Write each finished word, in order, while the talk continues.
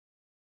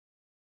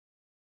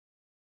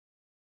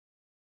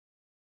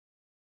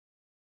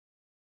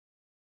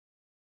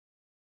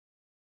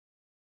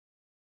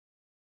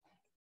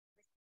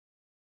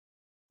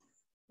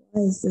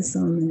Why is this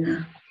on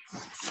there?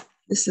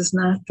 This is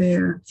not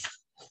there.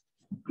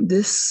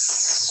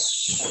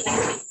 This.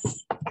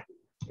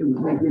 It was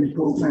like in the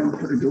program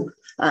for the group.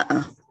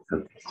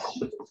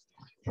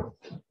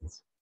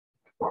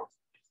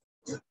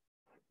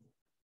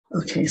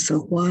 Okay, so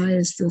why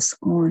is this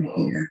on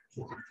here?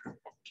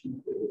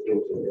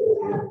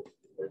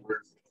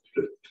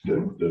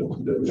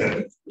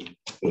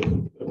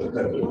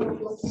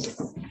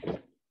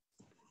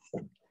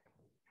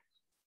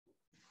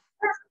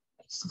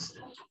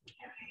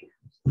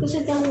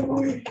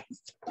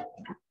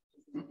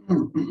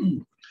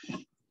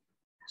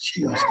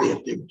 She gonna stay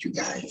up there with you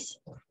guys.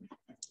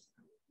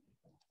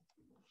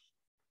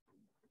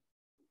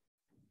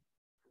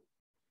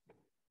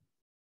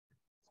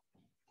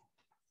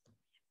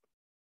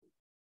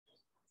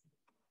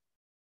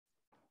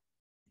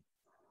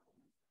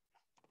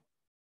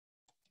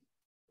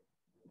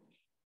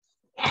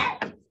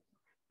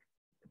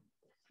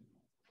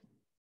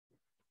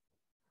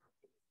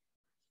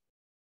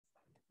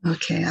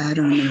 Okay, I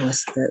don't know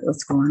what's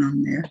going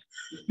on there.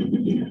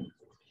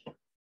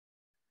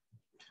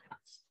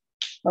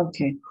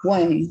 Okay,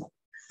 Wayne,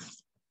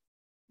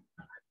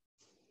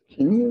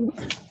 can you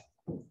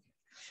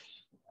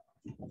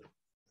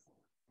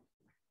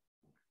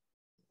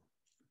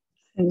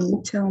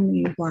tell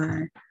me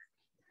why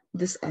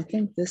this? I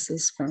think this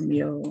is from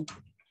your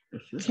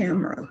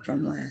camera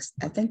from last.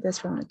 I think that's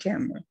from the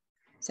camera.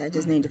 So I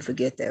just need to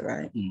forget that,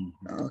 right?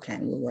 Mm-hmm. Okay,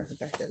 we'll work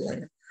about that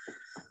later.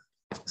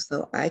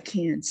 So I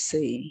can't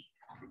see.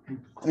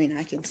 I mean,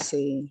 I can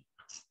see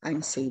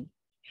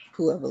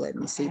whoever let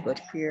me see,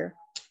 but here.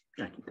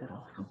 Okay.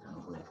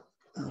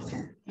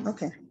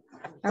 Okay.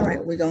 All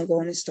right, we're gonna go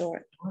on and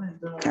start. I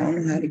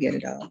don't know how to get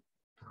it all.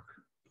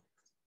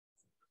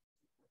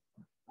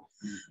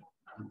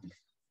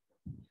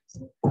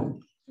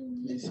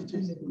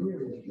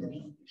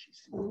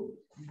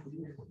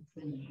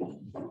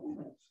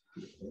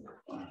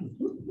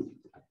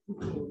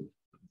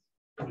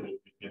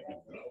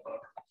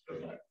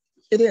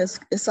 It is.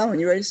 It's on.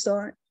 You ready to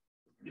start?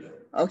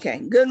 Okay.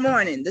 Good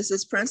morning. This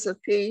is Prince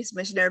of Peace,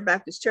 Missionary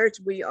Baptist Church.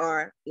 We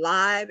are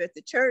live at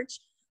the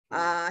church.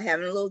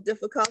 Having a little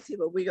difficulty,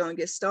 but we're going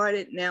to get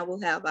started. Now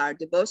we'll have our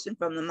devotion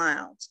from the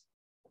Mounds.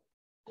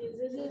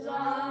 Jesus is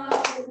on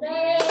the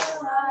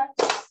daylight.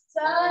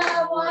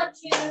 Tell what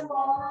you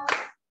want.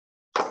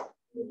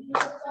 Jesus is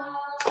on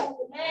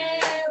the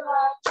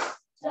daylight.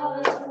 Tell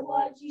them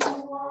what you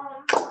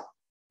want.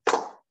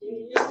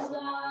 Jesus is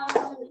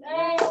on the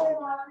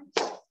daylight.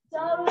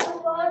 Tell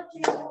them what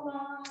you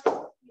want.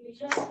 You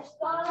just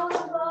follow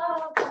the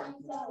love and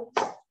tell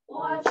them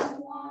what you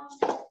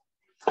want.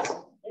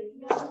 If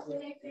you're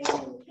sick and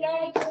you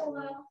can't get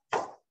well,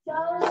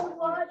 tell them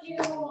what you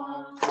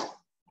want.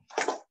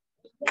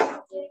 If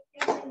you're sick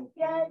and you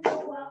can't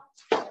get well,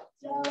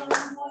 tell them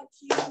what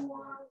you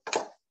want.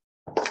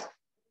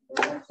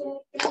 If you're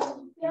sick and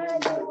you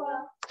can't get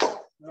well,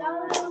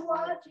 tell them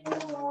what you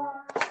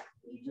want.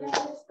 You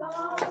just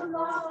call them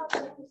up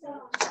and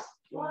tell them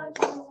what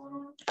you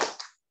want.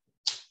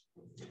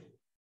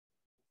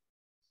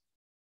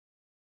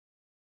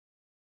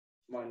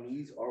 My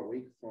knees are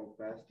weak from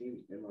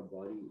fasting, and my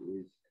body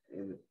is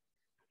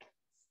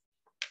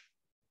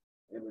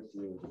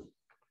emaciated.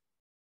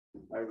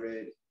 I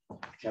read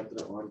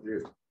chapter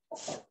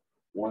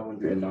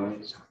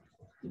 109,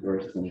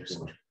 verse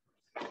 24.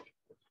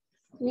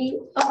 We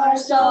are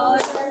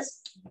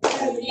soldiers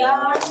in the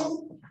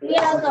army. We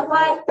have to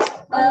fight, we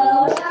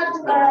have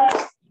to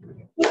fight.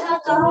 We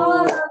have to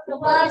hold up the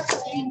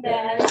bloodstained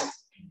banner.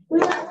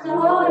 We have to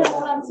hold it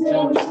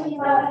until we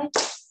die.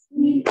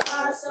 We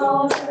are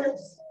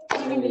soldiers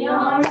in the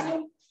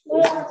army.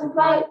 We have to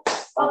fight,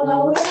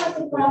 although we have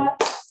to cry.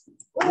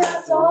 We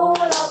have to hold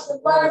up the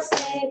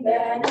bloodstained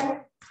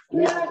banner.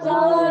 We have to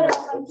hold it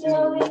up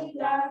until we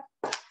die.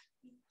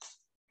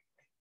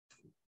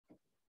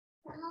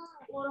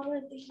 Well,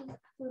 we're thinking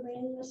for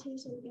raining this year,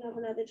 so we can have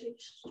another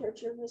church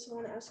service. I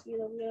want to ask you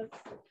that we have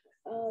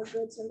a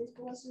good Sunday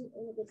school lesson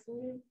and a good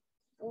food.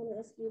 I want to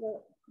ask you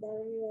that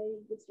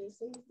everybody gets their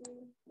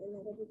safety and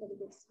that everybody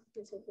gets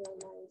their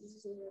mind. This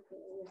is your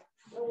prayer.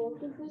 Oh,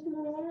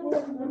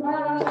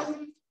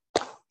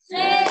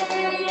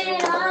 say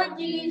on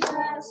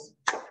Jesus,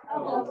 I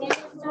walk in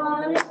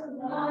on his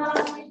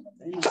mind.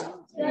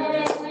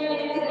 Say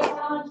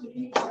on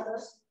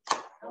Jesus,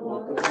 I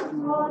walk in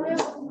on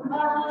his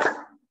mind.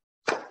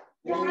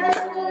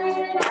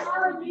 Say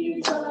on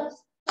Jesus,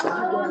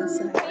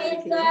 hallelujah,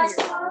 praise God,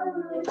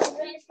 hallelujah,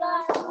 praise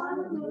God,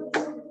 hallelujah.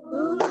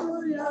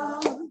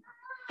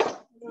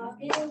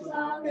 Walking,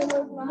 talking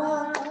with my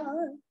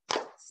mind.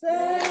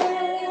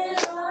 Say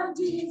on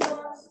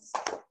Jesus.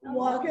 I'm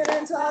walking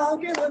and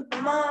talking with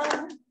my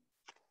mind.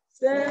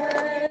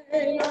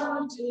 Stay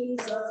on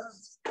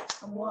Jesus.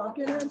 I'm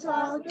walking and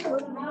talking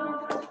with my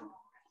mind.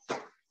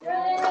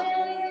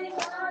 Stay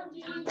on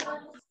Jesus.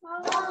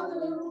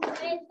 Hallelujah.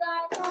 Praise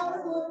God.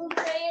 Hallelujah.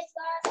 Praise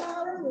God.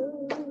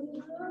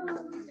 Hallelujah.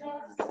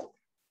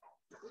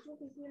 This will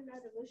conclude our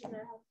devotion,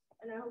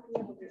 and I hope we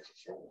have a great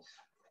service.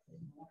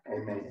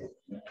 Amen.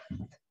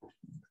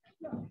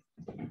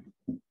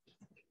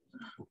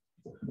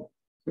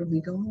 Where we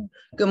going?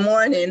 Good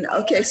morning.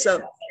 Okay,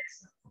 so.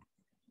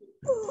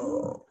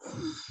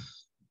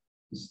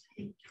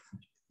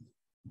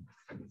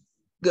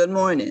 Good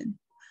morning.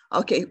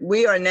 Okay,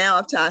 we are now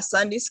up to our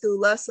Sunday school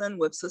lesson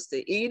with Sister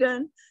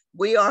Eden.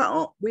 We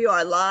are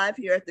live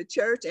here at the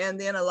church, and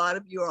then a lot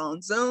of you are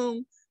on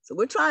Zoom. So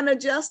we're trying to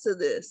adjust to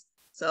this.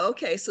 So,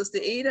 okay, Sister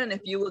Eden,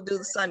 if you will do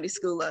the Sunday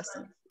school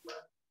lesson.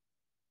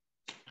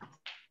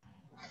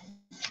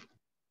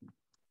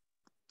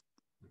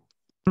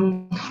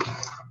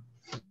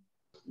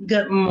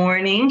 Good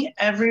morning,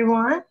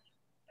 everyone.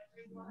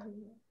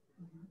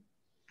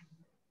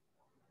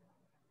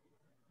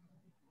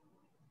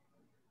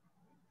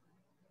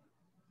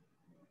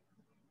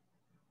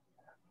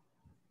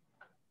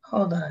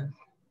 Hold on.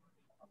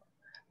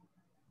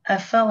 I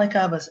felt like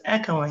I was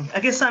echoing.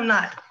 I guess I'm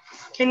not.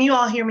 Can you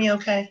all hear me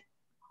okay?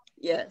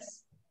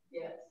 Yes.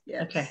 Yes.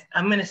 Okay,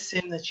 I'm going to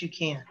assume that you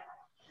can.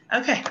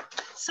 Okay,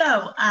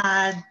 so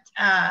I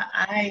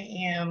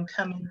am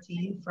coming to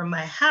you from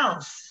my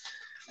house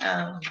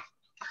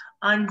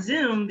on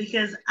Zoom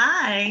because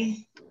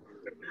I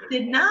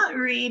did not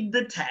read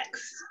the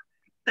text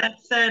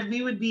that said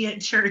we would be at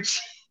church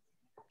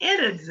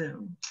and at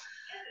Zoom.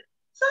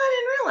 So I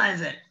didn't realize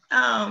it.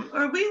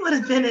 Or we would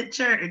have been at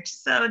church.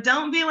 So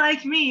don't be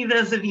like me,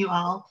 those of you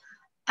all.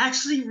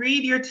 Actually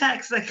read your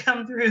texts that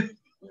come through,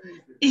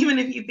 even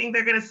if you think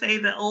they're going to say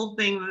the old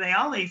thing that they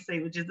always say,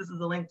 which is this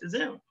is a link to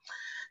Zoom,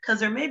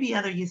 because there may be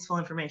other useful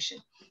information.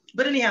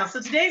 But anyhow, so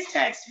today's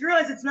text, you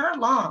realize it's not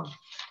long,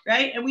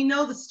 right? And we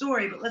know the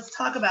story, but let's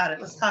talk about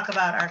it. Let's talk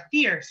about our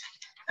fears.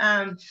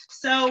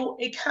 So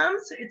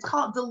it's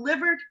called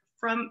Delivered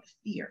from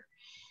Fear.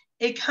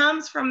 It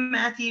comes from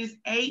Matthew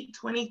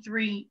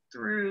 8:23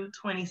 through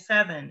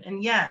 27.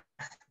 And yes,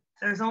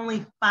 there's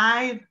only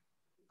 5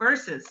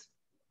 verses,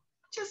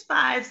 just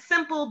 5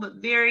 simple, but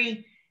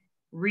very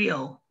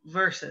real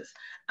verses.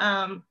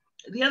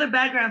 The other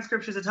background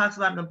scriptures it talks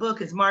about in the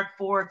book is Mark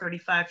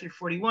 4:35 through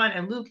 41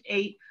 and Luke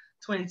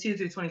 8:22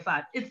 through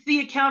 25. It's the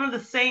account of the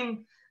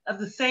same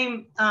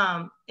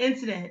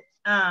incident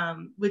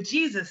with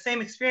Jesus,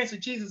 same experience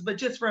with Jesus, but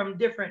just from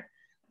different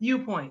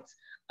viewpoints.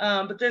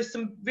 But there's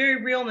some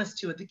very realness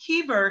to it. The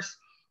key verse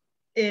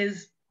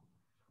is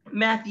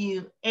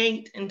Matthew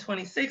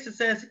 8:26. It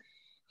says,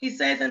 he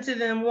saith unto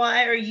them,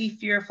 why are ye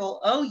fearful,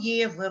 O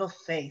ye of little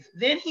faith?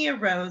 Then he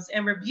arose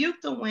and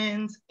rebuked the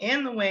winds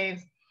and the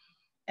waves,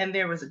 and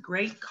there was a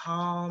great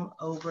calm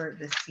over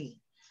the sea.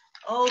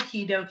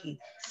 Okie dokie.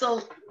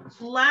 So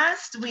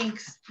last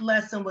week's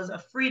lesson was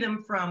a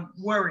freedom from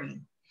worry,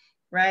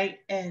 right?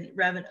 And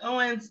Reverend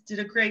Owens did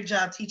a great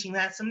job teaching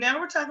that. So now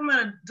we're talking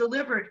about a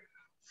delivered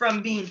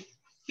from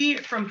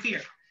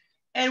fear.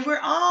 And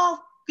we're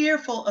all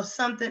fearful of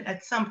something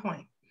at some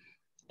point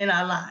in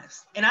our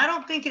lives. And I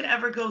don't think it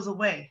ever goes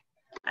away.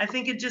 I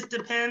think it just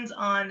depends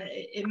on,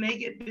 it may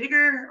get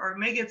bigger or it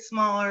may get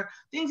smaller.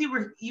 Things you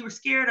were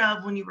scared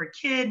of when you were a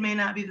kid may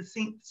not be the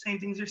same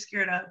things you're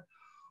scared of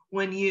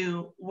when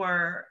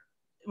you're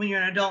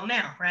an adult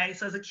now, right?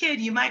 So as a kid,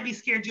 you might be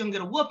scared you're gonna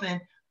get a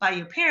whooping by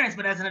your parents,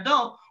 but as an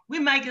adult, we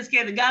might get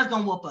scared that God's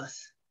gonna whoop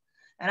us.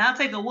 And I'll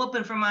take a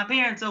whooping from my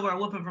parents over a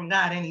whooping from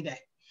God any day.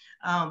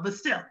 But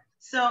still,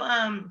 so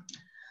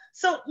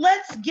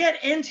let's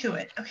get into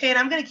it. Okay, and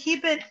I'm going to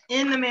keep it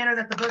in the manner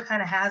that the book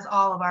kind of has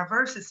all of our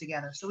verses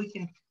together, so we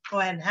can go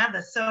ahead and have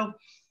this. So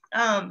they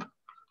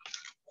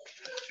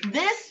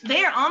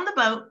are on the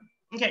boat.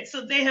 Okay,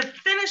 so they have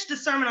finished the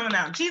Sermon on the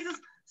Mount. Jesus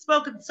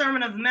spoke at the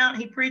Sermon on the Mount.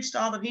 He preached to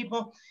all the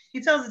people.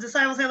 He tells the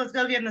disciples, hey, let's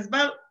go get in this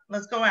boat.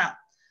 Let's go out,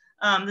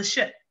 the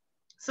ship.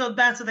 So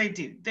that's what they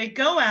do. They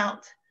go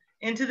out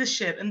into the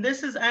ship, and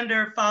this is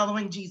under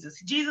following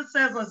Jesus. Jesus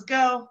says, let's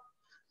go.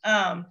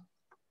 And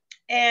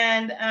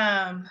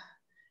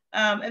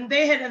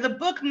the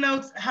book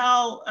notes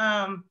how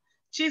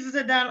Jesus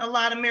had done a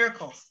lot of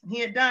miracles. He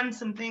had done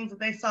some things that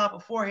they saw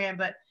beforehand,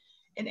 but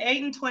in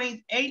 8 and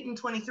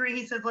 23,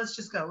 he says, let's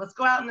just go. Let's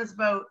go out in this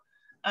boat.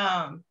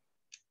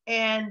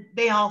 And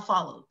they all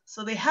followed.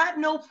 So they had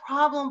no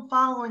problem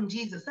following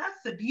Jesus.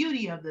 That's the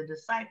beauty of the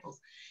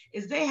disciples,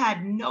 is they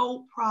had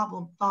no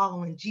problem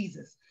following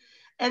Jesus.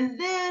 And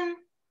then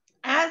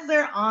as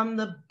they're on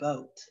the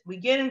boat, we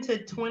get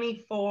into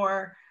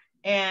 24,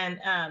 and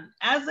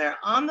as they're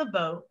on the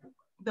boat,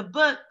 the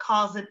book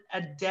calls it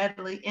a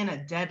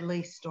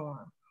deadly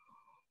storm.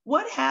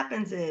 What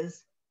happens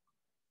is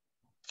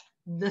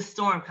the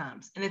storm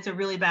comes, and it's a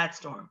really bad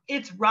storm.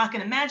 It's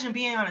rocking. Imagine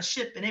being on a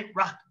ship and it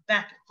rocked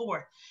back and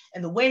forth,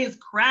 and the waves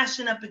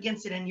crashing up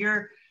against it, and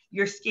you're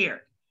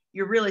scared.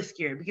 You're really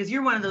scared because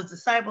you're one of those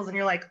disciples, and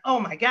you're like, oh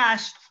my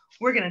gosh,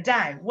 we're gonna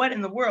die. What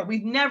in the world?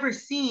 We've never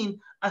seen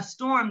a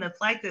storm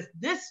that's like this.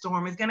 This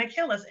storm is gonna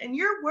kill us, and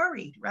you're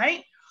worried,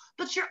 right?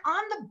 But you're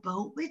on the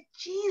boat with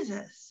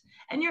Jesus,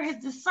 and you're his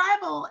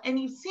disciple, and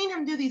you've seen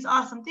him do these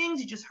awesome things.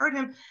 You just heard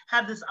him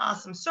have this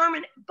awesome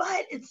sermon,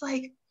 but it's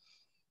like,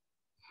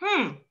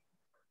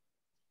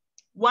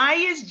 why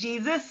is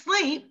Jesus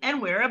asleep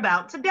and we're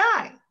about to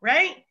die,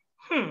 right?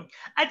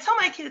 I tell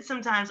my kids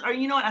sometimes, or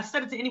you know what, I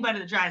said it to anybody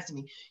that drives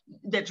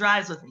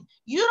with me.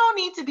 You don't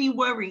need to be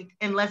worried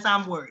unless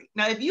I'm worried.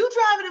 Now, if you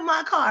driving in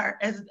my car,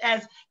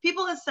 as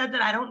people have said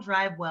that I don't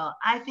drive well,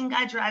 I think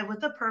I drive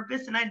with a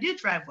purpose and I do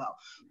drive well.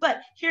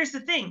 But here's the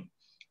thing.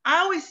 I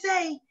always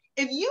say,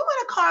 if you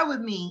in a car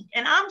with me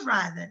and I'm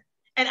driving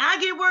and I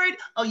get worried,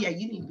 oh yeah,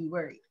 you need to be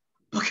worried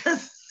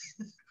because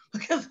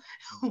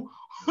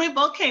we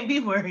both can't be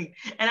worried.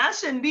 And I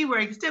shouldn't be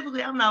worried because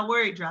typically I'm not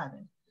worried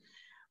driving.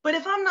 But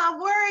if I'm not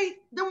worried,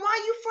 then why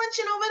are you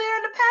flinching over there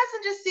in the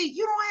passenger seat?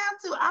 You don't have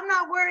to. I'm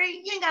not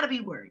worried. You ain't got to be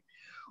worried.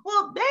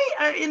 Well,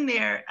 they are in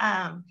there.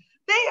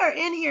 They are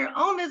in here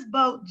on this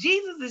boat.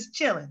 Jesus is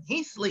chilling.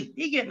 He's asleep.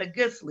 He's getting a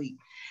good sleep.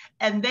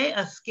 And they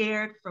are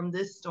scared from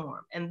this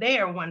storm. And they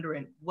are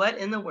wondering, what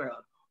in the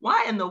world?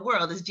 Why in the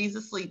world is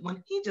Jesus asleep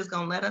when he just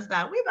going to let us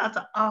die? We're about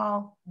to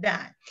all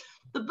die.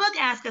 The book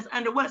asks us,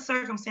 under what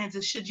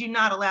circumstances should you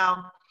not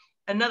allow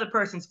another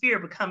person's fear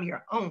become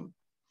your own?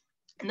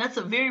 And that's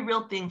a very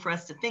real thing for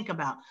us to think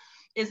about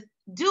is,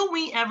 do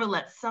we ever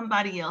let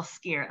somebody else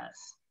scare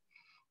us?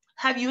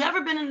 Have you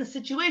ever been in a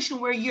situation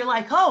where you're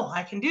like, oh,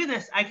 I can do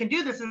this.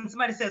 And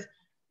somebody says,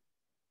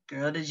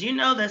 girl, did you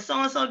know that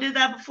so-and-so did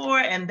that before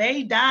and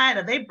they died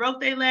or they broke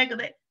their leg? Or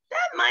that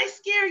might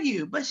scare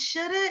you, but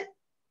should it?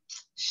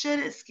 Should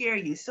it scare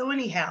you? So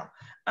anyhow,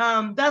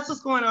 that's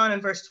what's going on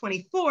in verse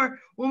 24.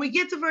 When we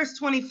get to verse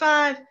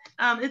 25,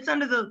 it's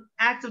under the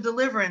act of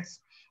deliverance.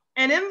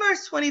 And in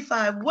verse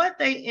 25, what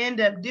they end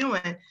up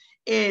doing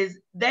is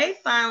they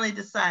finally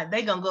decide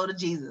they're going to go to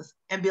Jesus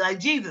and be like,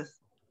 Jesus,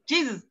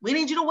 we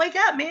need you to wake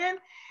up, man.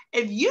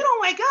 If you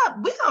don't wake up,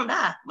 we're going to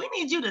die. We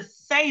need you to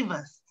save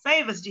us.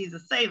 Save us,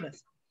 Jesus, save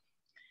us.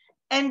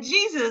 And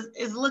Jesus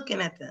is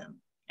looking at them.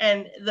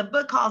 And the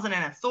book calls it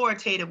an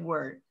authoritative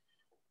word.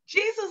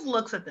 Jesus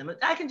looks at them.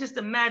 I can just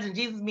imagine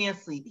Jesus being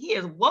asleep. He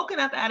is woken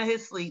up out of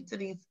his sleep to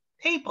these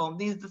people,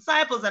 these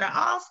disciples that are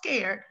all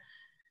scared.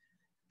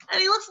 And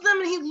he looks at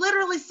them and he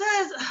literally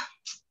says,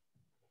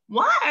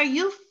 why are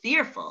you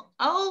fearful,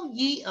 O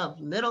ye of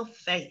little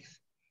faith?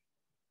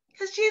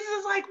 Because Jesus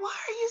is like, why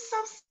are you so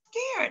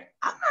scared?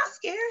 I'm not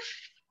scared.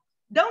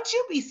 Don't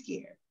you be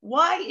scared.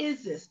 Why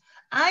is this?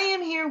 I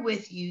am here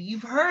with you.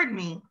 You've heard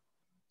me.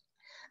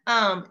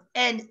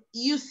 And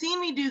you've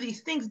seen me do these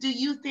things. Do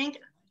you think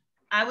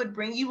I would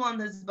bring you on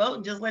this boat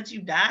and just let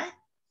you die?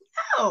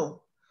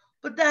 No,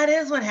 but that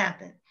is what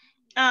happened.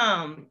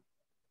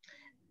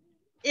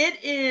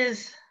 It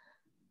is,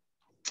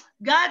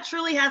 God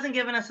truly hasn't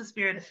given us a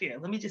spirit of fear.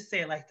 Let me just say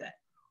it like that.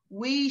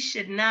 We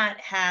should not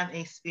have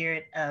a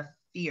spirit of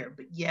fear,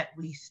 but yet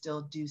we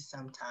still do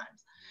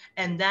sometimes.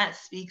 And that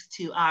speaks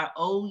to our,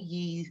 oh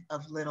ye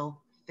of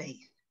little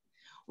faith.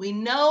 We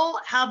know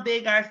how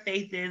big our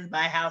faith is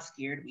by how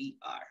scared we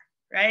are,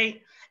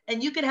 right?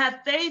 And you could have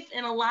faith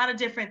in a lot of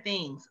different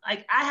things.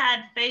 Like I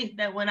had faith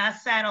that when I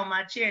sat on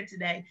my chair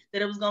today,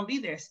 that it was going to be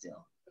there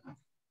still.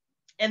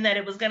 And that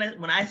it was going to,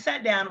 when I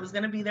sat down, it was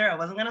going to be there. I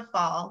wasn't going to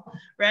fall,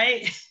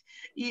 right?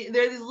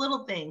 There are these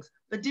little things,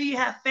 but do you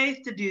have faith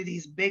to do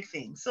these big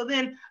things? So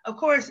then, of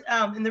course,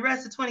 in the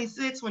rest of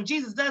 26, when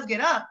Jesus does get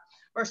up,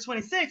 verse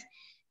 26,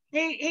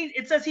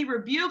 it says he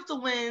rebuked the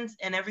winds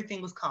and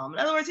everything was calm. In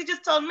other words, he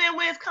just told man,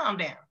 winds, calm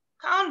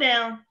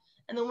down.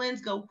 And the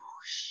winds go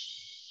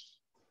whoosh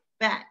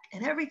back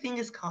and everything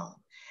is calm.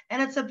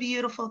 And it's a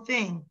beautiful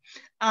thing.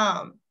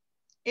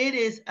 It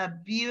is a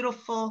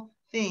beautiful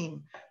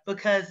thing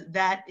because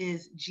that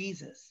is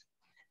Jesus.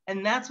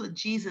 And that's what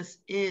Jesus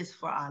is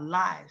for our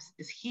lives,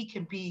 is he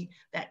can be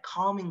that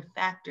calming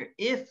factor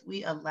if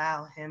we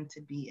allow him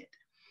to be it.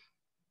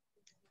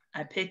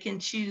 I pick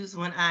and choose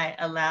when I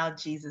allow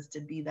Jesus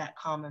to be that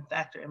calming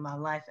factor in my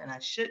life, and I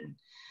shouldn't.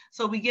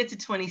 So we get to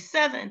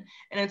 27,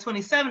 and in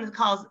 27,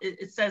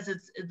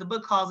 the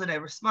book calls it a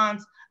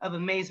response of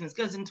amazement.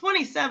 Because in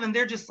 27,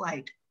 they're just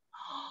like,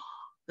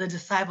 the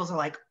disciples are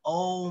like,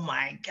 oh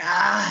my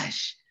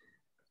gosh.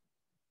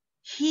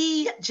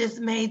 He just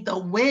made the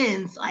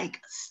winds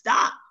like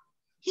stop.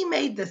 He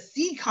made the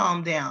sea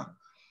calm down.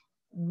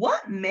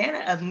 What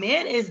manner of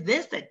man is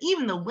this that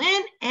even the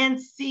wind and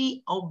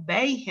sea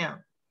obey him?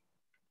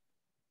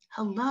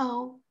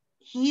 Hello,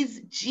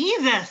 he's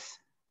Jesus.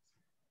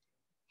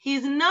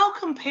 He's no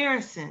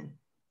comparison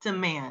to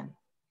man.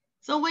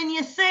 So when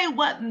you say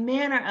what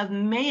manner of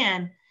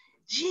man,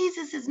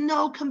 Jesus is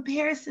no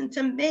comparison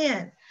to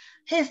man.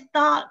 His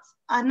thoughts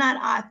are not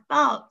our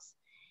thoughts.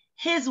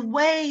 His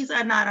ways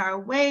are not our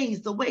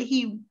ways. The way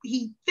he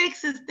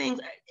fixes things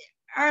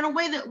are in a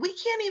way that we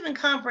can't even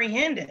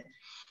comprehend it.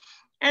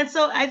 And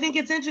so I think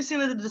it's interesting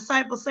that the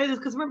disciples say this,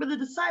 because remember the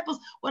disciples,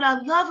 what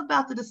I love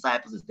about the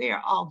disciples is they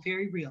are all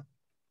very real.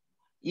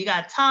 You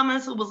got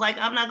Thomas, who was like,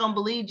 I'm not going to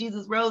believe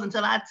Jesus rose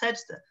until I touch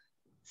the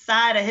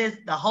side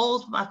of the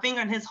holes, put my finger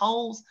in his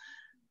holes.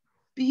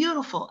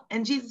 Beautiful.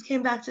 And Jesus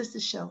came back just to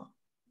show him.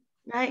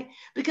 Right?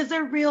 Because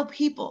they're real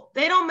people.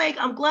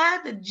 I'm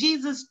glad that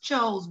Jesus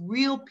chose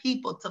real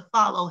people to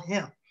follow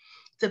him,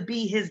 to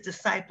be his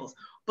disciples,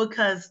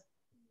 because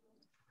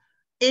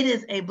it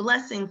is a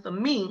blessing for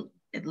me,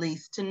 at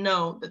least, to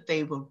know that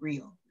they were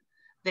real.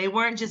 They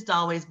weren't just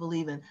always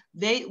believing.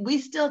 We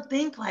still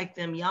think like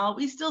them, y'all.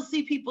 We still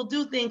see people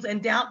do things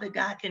and doubt that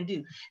God can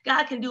do.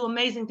 God can do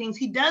amazing things.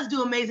 He does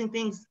do amazing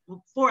things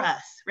for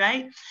us,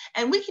 right?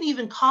 And we can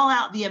even call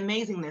out the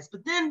amazingness,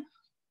 but then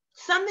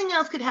something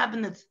else could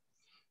happen that's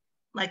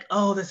like,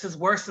 oh, this is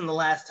worse than the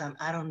last time.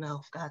 I don't know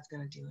if God's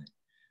going to do it.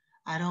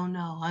 I don't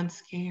know. I'm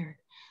scared.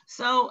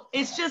 So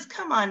it's just,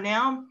 come on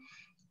now.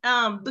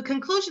 The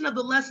conclusion of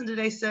the lesson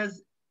today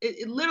says,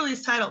 it literally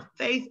is titled,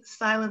 Faith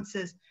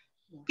Silences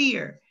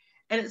Fear.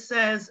 And it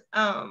says,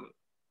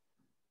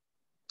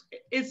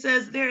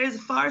 there is a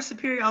far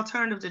superior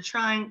alternative to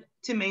trying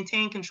to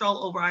maintain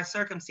control over our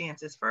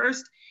circumstances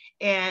first.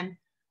 And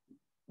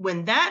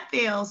when that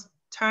fails,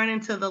 turn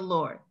into the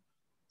Lord.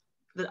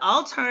 The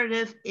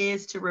alternative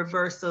is to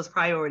reverse those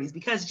priorities.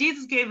 Because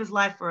Jesus gave his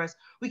life for us,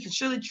 we can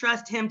surely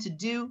trust him to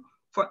do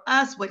for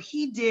us what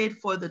he did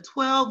for the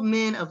 12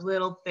 men of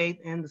little faith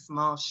in the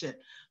small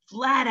ship.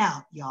 Flat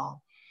out,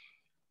 y'all.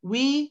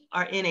 We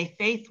are in a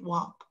faith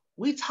walk.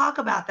 We talk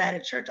about that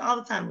at church all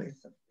the time.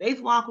 It's a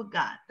faith walk with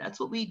God. That's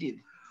what we do.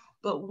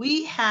 But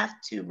we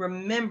have to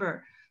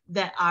remember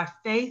that our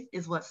faith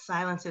is what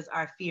silences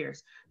our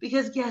fears.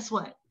 Because guess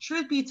what?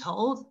 Truth be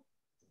told,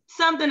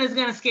 something is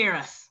going to scare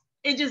us.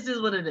 It just is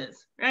what it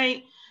is,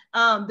 right?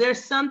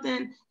 There's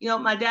something,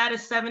 my dad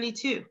is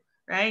 72,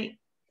 right?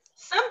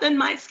 Something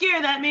might scare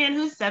that man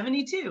who's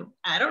 72.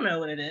 I don't know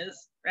what it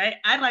is, right?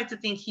 I'd like to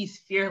think he's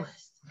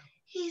fearless.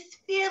 He's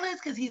fearless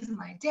because he's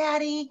my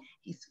daddy.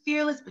 He's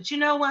fearless. But you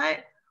know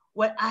what?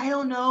 What I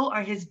don't know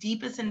are his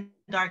deepest and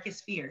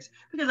darkest fears,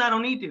 because I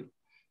don't need to.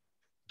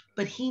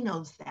 But he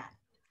knows that.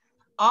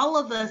 All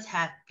of us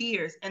have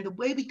fears, and the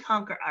way we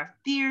conquer our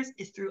fears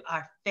is through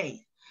our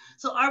faith.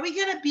 So are we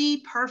going to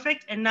be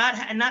perfect and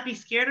not be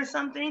scared of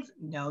some things?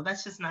 No,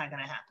 that's just not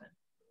going to happen.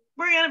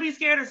 We're going to be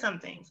scared of some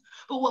things.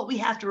 But what we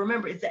have to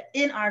remember is that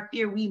in our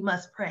fear, we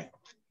must pray.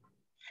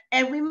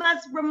 And we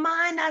must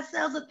remind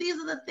ourselves that these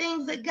are the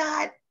things that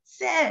God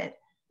said.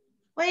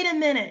 Wait a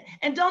minute.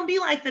 And don't be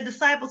like the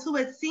disciples who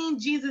had seen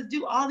Jesus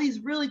do all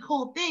these really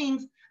cool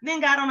things, then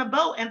got on a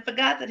boat and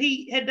forgot that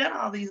he had done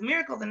all these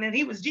miracles and that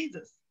he was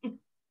Jesus.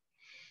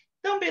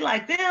 Don't be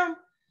like them.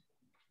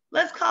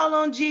 Let's call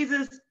on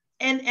Jesus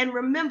and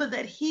remember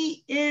that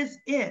he is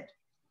it.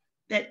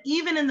 That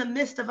even in the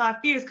midst of our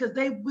fears, because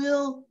they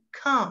will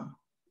come.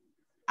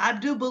 I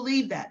do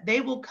believe that. They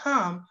will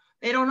come.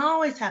 They don't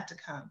always have to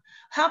come.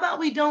 How about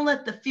we don't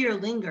let the fear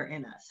linger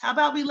in us? How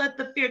about we let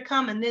the fear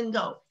come and then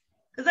go?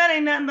 Because that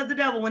ain't nothing but the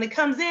devil. When it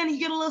comes in, you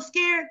get a little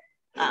scared.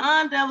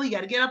 Devil, you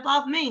got to get up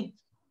off me,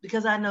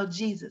 because I know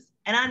Jesus.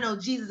 And I know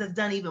Jesus has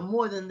done even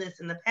more than this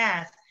in the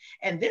past.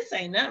 And this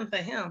ain't nothing for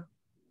him.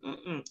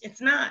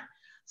 It's not.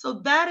 So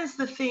that is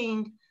the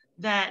thing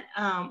that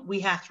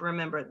we have to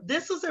remember.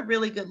 This was a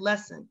really good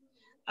lesson.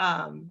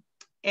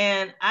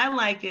 And I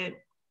like it.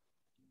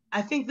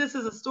 I think this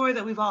is a story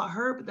that we've all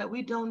heard, but that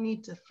we don't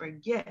need to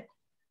forget.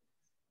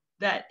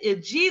 That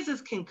if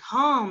Jesus can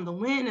calm the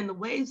wind and the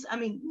waves,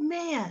 and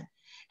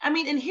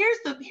here's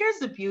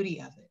the beauty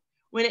of it.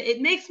 When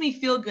it makes me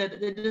feel good,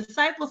 the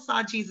disciples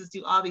saw Jesus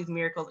do all these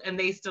miracles and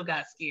they still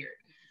got scared.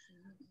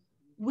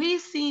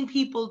 We've seen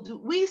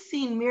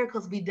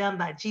miracles be done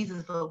by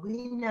Jesus, but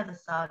we never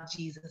saw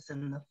Jesus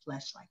in the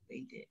flesh like they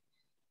did,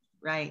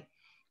 right?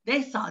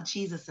 They saw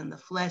Jesus in the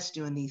flesh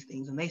doing these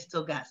things and they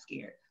still got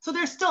scared. So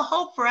there's still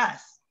hope for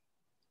us.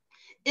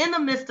 In the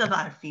midst of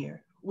our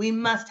fear, we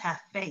must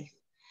have faith.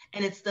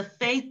 And it's the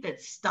faith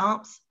that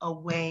stomps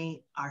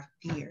away our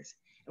fears.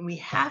 And we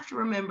have to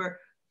remember,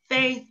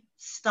 faith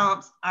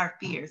stomps our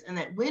fears. And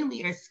that when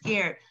we are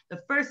scared,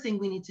 the first thing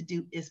we need to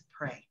do is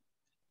pray.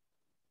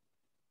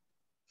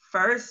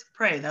 First,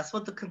 pray. That's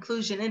what the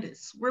conclusion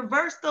is.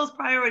 Reverse those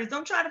priorities.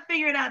 Don't try to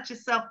figure it out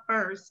yourself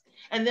first.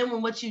 And then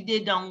when what you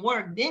did don't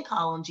work, then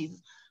call on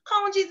Jesus.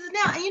 Call on Jesus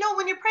now. And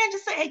when you're praying,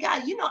 just say, hey,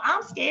 God,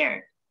 I'm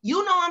scared.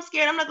 I'm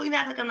scared. I'm not going to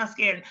act like I'm not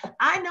scared.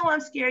 I know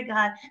I'm scared,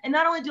 God. And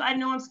not only do I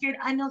know I'm scared,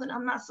 I know that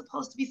I'm not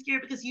supposed to be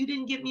scared, because you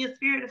didn't give me a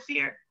spirit of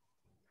fear.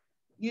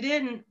 You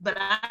didn't, but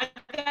I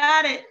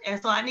got it.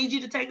 And so I need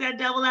you to take that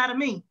devil out of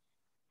me.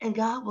 And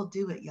God will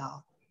do it,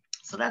 y'all.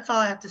 So that's all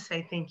I have to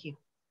say. Thank you.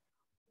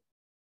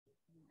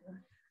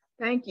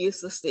 Thank you,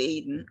 Sister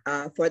Eden,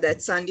 for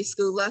that Sunday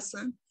school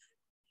lesson.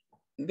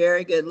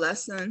 Very good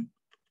lesson.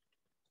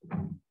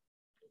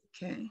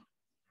 Okay.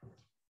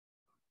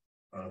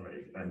 All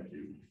right, thank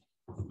you.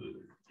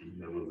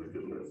 That was a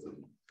good lesson.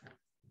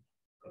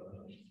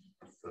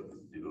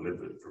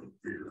 Delivered from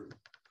fear.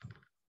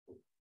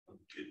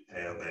 We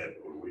have that,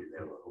 or we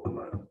have a whole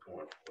lot of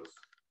going for us.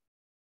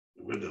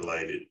 We're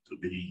delighted to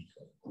be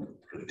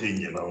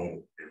continuing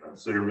on in our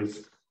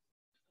service.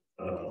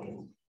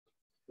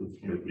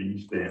 Smith, will you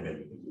stand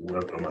and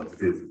welcome our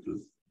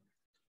visitors?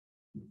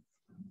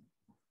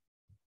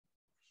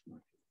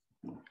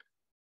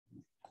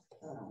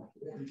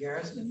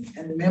 Garrison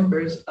and the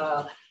members,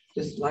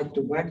 just like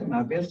to welcome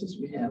our visitors.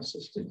 We have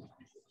Sister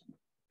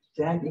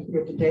Jackie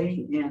here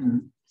today,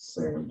 and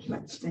sir, would you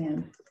like to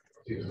stand?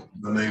 Yeah,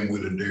 my name is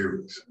Willie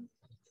Derricks.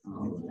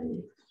 All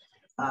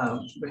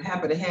We're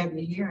happy to have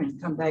you here and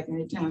come back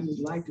anytime you'd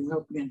like to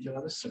help you enjoy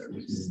the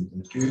service.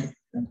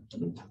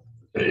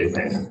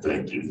 Amen.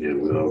 Thank you. Yeah,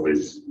 we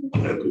always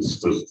have this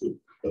sister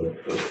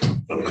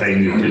a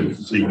pain to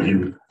see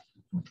you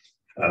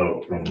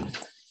out from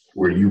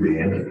where you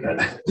been.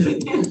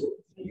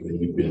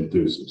 You've been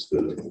through some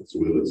stuff as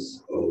well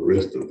as all the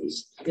rest of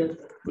us. Yes.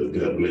 But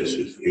God bless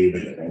you.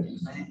 Amen.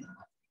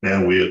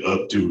 Now we're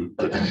up to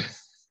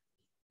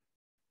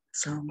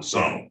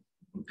song.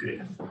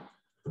 Okay.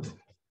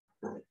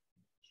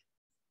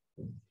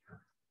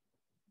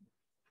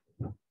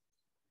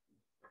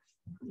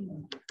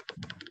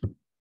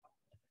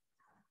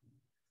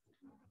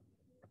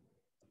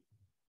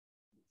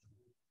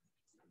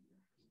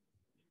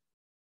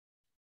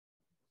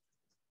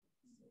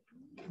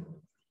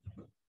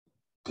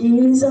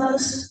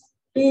 Jesus,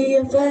 be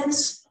a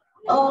fence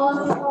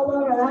all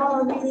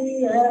around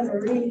me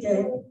every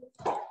day.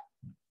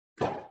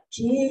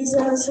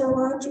 Jesus, I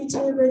want you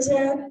to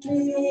protect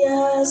me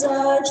as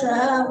I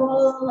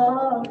travel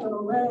along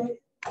the way.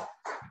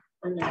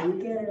 I know you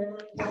can,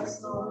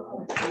 yes,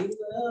 Lord, you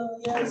will,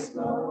 yes,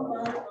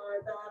 Lord, fight my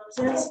battles,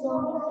 yes,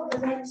 Lord,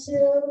 protect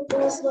you,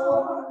 yes,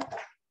 Lord.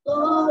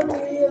 Lord,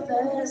 be a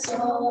fence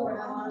all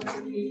around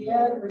me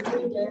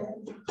every day.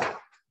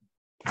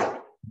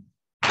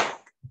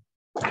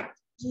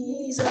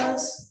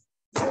 Jesus,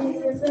 be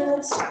a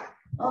fence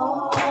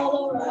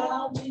all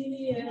around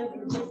me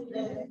every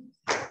day.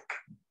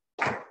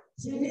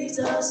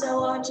 Jesus, I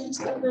want you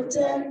to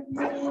protect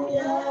me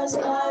as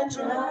I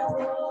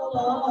travel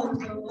along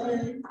the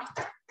way.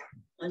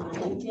 I know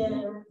you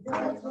can, I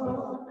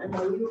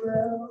know you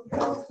will,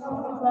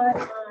 fight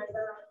my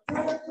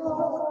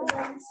battle,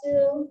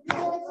 still,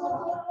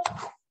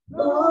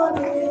 Lord,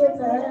 be a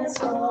fence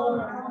all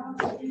around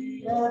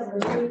me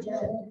every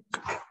day.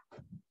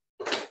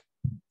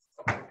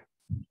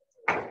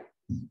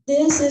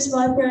 This is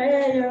my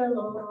prayer,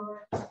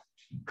 Lord,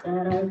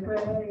 that I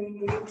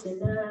pray each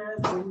and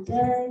every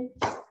day,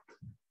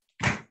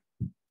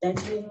 that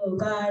you will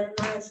guide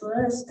my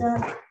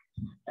footsteps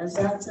as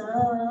I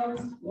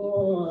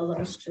tumble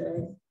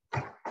astray.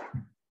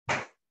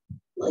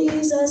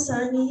 Jesus,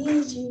 I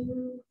need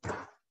you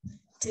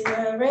to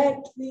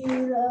direct me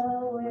the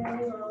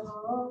way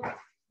home.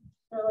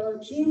 Oh,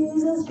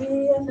 Jesus,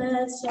 be a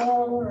fence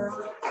all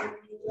around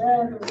me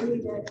every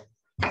day.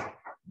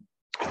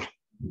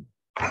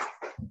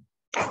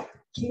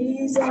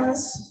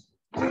 Jesus,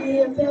 be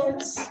a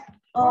fence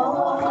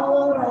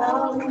all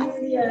around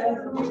me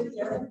every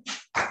day.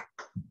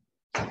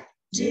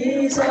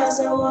 Jesus,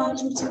 I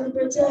want you to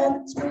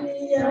protect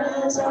me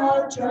as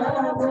I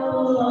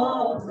travel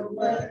along the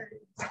way.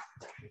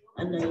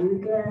 I know you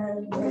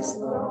can, yes,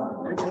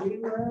 Lord. I know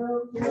you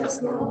will,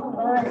 yes, Lord.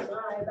 Fight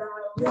my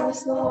battle,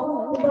 yes,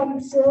 Lord. I'm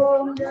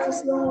still,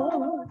 yes,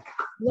 Lord.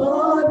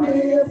 Lord,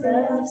 be a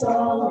fence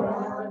all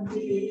around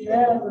me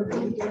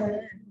every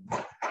day.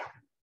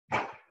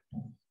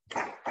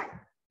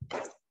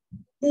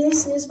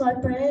 This is my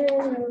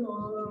prayer,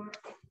 Lord,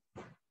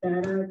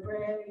 that I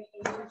pray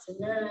each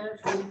and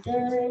every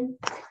day,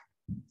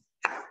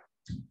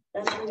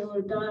 that you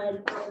will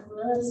guide my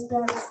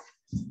footsteps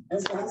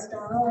as I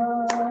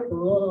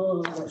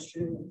stumble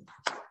astray.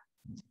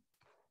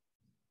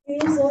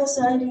 Jesus,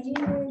 I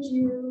need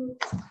you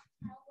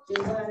to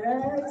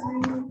direct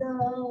me the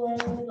way,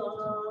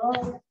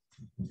 Lord.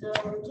 So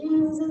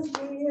Jesus,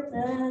 be a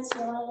fence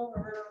all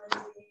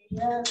around me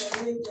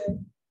every day.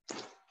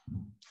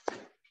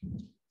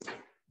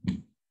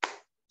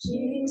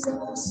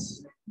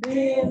 Jesus,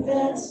 be a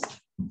fence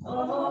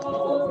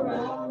all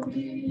around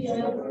me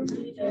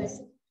every day.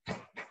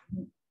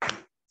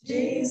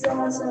 Jesus,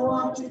 I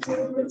want you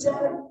to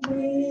protect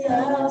me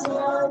as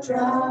I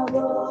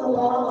travel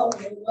along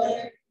the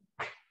way.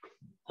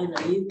 I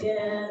know you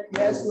can,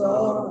 yes,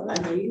 Lord.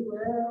 I know you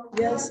will,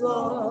 yes,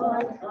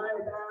 Lord.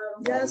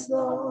 Yes,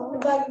 Lord.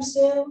 If I can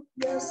still,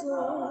 yes,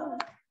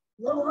 Lord.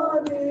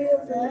 Lord, be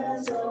a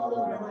fence all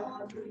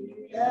around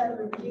me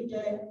every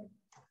day.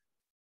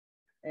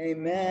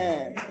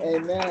 Amen.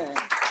 Amen.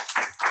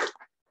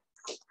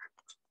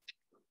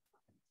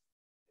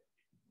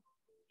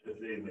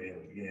 Amen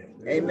again.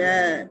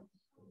 Amen.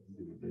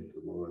 We thank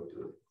the Lord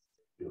to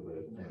feel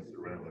that fence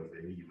around us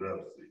and He's us.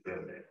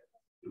 Amen.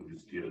 We're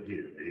still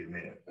here.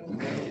 Amen. And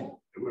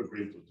we're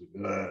grateful to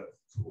God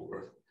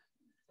for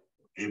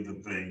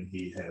everything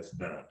He has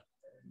done.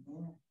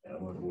 And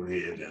I'm going to go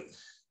ahead and,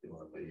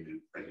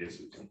 I guess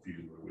it's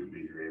confused when we'll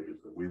be here,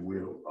 but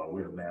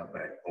we're now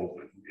back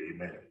open.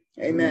 Amen.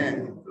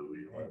 Amen. So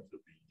we don't have to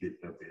be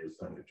getting up there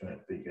Sunday trying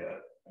to figure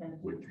out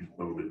what you're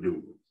supposed to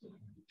do.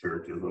 The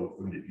church is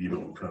open. If you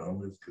don't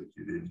come, it's because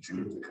you didn't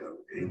choose to come.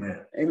 Amen.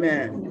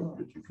 Amen.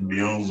 But you can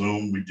be on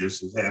Zoom. We're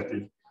just as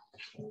happy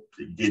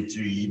to get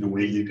you either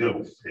way you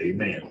go.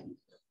 Amen.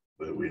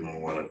 But we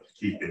don't want to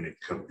keep any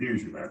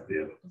confusion out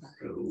there.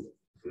 So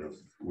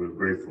we're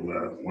grateful.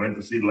 Went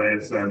to see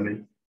last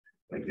Sunday.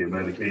 Like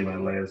everybody came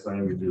out last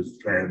time, we're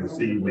just trying to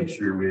see, make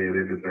sure we had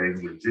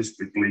everything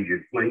logistically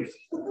in place.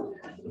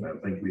 And I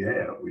think we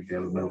have. We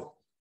got enough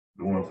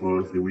going for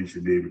us that we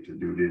should be able to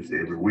do this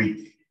every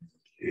week.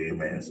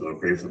 Amen. So I'm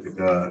grateful to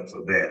God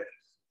for that.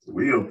 So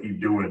we'll keep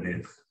doing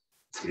this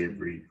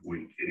every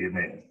week.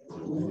 Amen.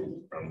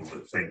 From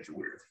the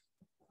sanctuary.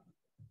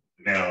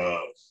 Now,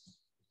 at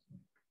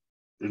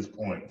this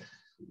point,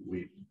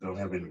 we don't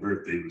have any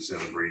birthday to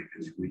celebrate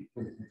this week.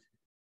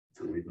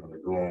 So we're going to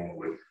go on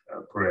with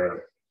our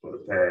prayer for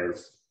the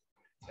tithes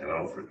and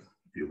offering.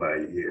 If you bow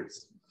your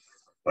heads.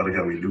 Father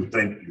God, we do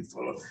thank you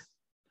for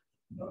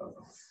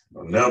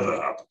another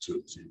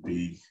opportunity to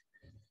be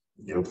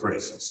in your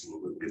presence,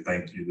 Lord. We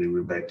thank you that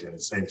we're back in the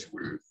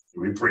sanctuary.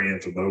 We're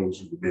praying for those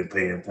who've been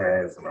paying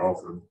tithes and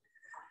offering,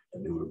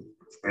 and we would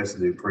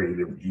especially pray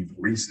them even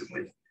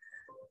recently.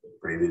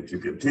 Pray that you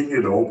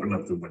continue to open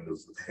up the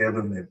windows of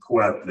heaven and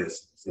pour out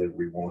blessings that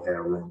we won't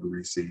have room to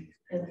receive.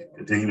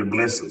 Continue to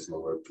bless us,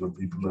 Lord. Some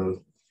people are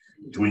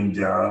between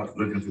jobs,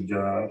 looking for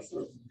jobs.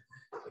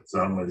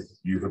 Some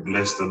you have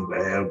blessed them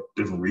to have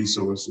different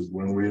resources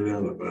one way or the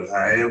other. But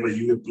however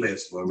you have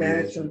blessed, Lord, we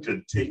ask you to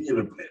continue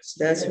to bless.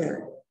 That's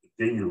right.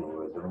 Continue,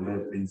 Lord. Don't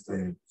let these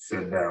things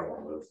shut down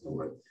on us,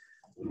 Lord.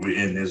 We're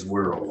in this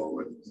world,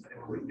 Lord.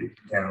 We're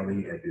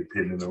counting and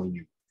depending on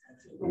you.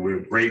 We're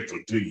grateful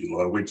to you,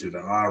 Lord, which you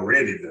have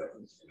already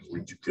done,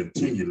 which you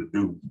continue to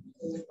do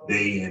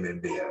day in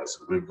and day out.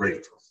 So we're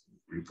grateful.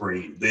 We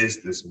pray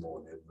this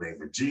morning in the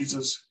name of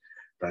Jesus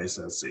Christ,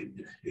 our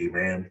Savior.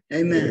 Amen.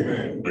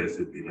 Amen.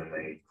 Blessed be the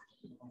name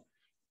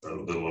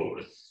of the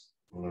Lord.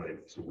 All right,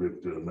 so we'll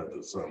do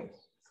another song.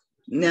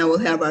 Now we'll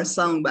have our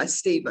song by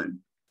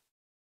Stephen.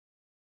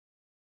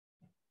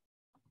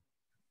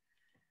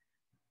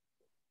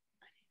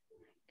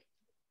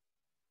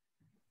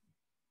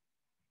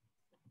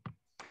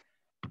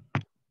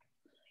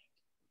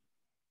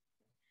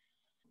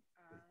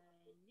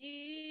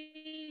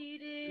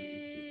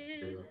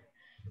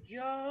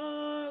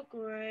 Your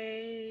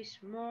grace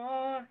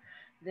more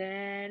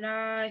than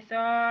I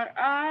thought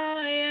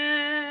I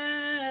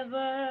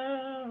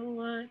ever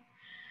would.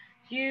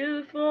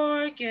 You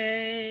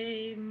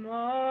forgave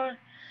more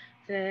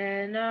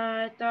than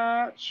I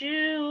thought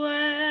you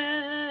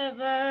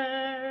ever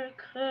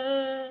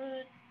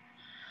could.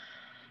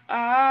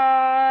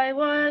 I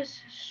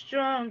was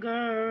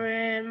stronger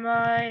in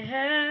my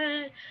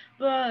head,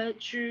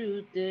 but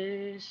truth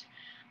is,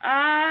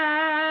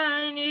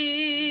 I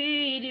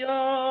need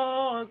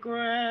your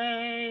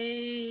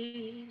grace.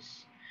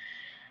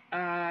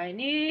 I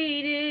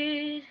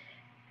needed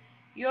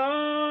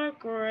your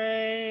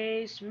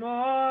grace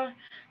more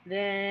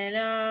than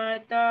I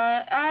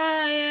thought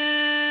I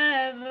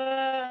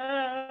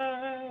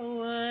ever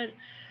would.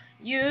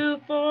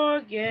 You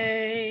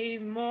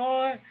forgave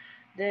more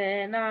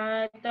than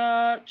I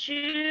thought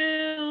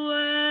you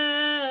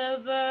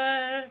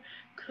ever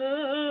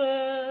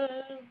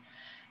could.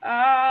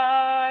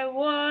 I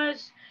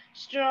was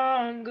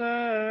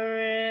stronger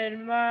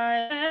in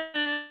my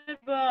head,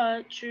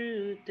 but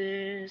truth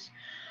is,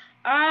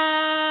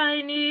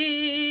 I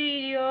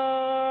need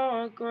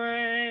your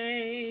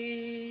grace.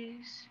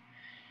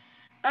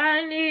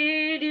 I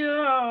need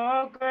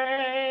your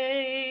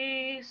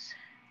grace.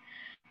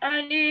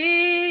 I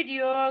need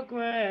your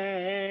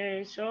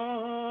grace.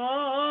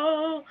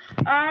 Oh,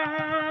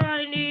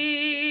 I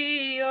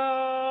need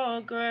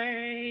your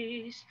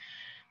grace.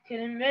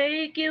 Couldn't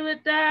make it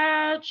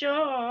without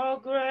your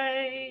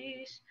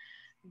grace.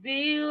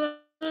 Be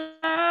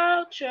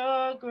without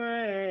your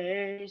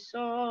grace.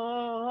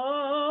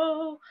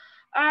 Oh,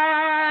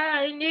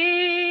 I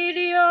need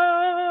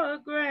your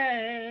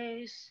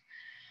grace.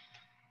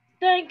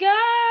 Thank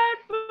God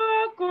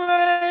for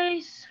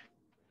grace.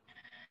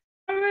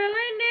 I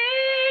really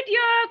need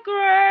your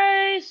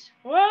grace.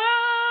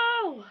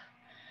 Whoa,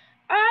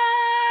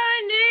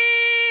 I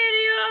need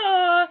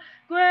your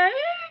grace.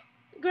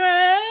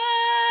 Grace.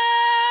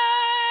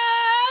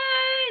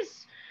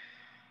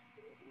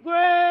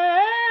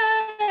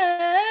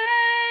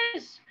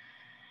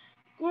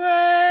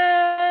 Grace.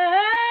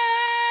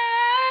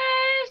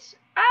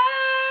 I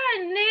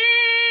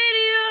need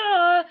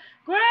your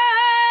grace.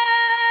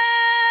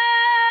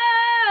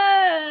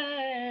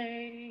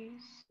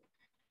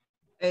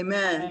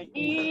 Amen. I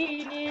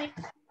needed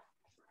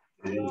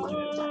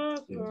your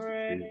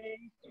grace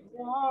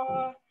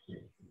more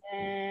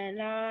than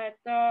I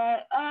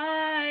thought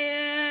I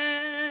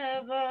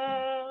ever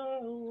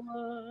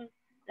would.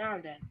 Now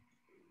then.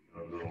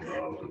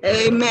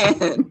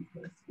 Amen.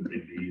 We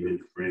need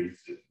his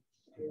grace. And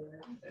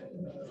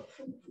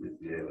if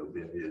you haven't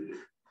been here,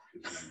 we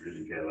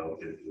really got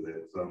off into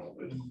that song,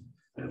 but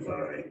that's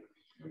all right.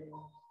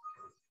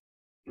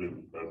 We're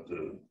up to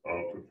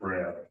offer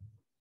prayer.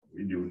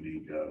 We do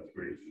need God's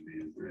grace to be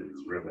his grace.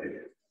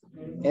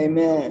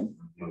 Amen.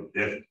 Most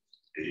definitely.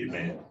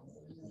 Amen.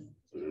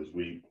 So as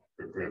we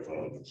prepare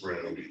for the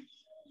prayer, we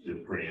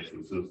just praying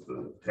for Sister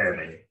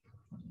Tammy.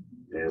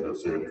 Had her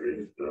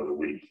surgery the other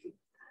week.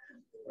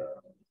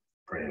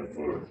 Praying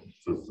for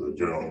Sister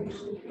Jones,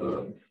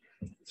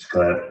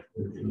 Scott,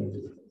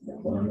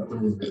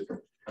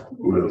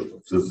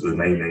 with Sister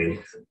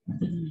Nene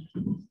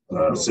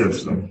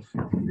Simpson.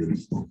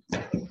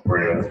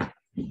 Prayer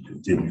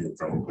continuing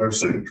from her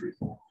surgery.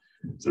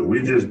 So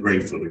we're just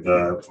grateful to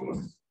God for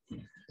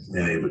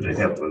being able to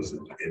help us.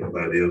 And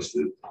anybody else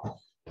that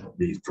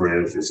needs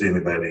prayer, if there's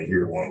anybody in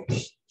here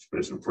wants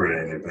special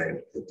prayer,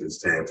 anything at this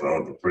time for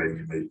all the prayer,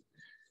 you may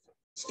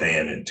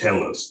stand and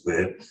tell us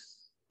that.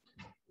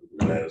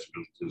 Last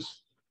week,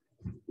 just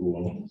go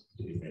on.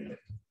 Amen.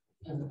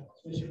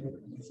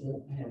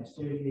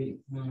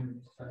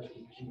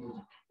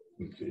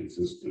 Okay,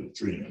 Sister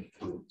Trina,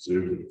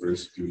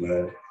 1st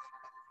July.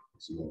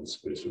 She wants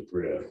special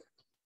prayer.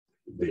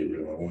 Today,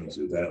 I wanted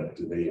to that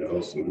today.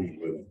 Also, we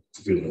were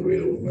feeling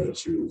well. I'm not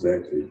sure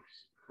exactly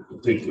the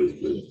particulars,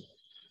 but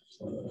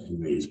he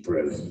needs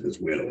prayer as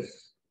well.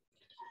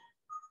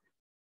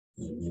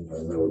 And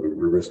I know the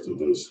rest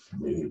of us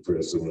need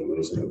prayer. Some of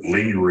us have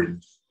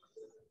lingering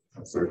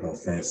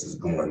circumstances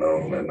going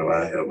on. I know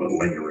I have a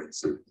lingering,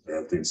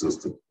 I think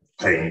Sister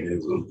Payne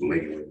has a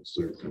lingering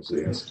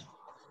circumstance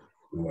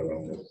going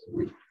on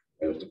with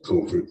after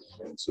COVID,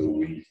 and so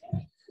we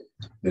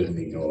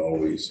definitely don't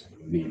always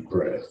need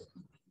prayer.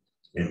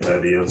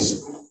 Anybody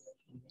else?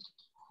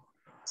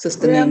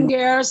 Sister Reverend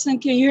Garrison,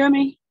 can you hear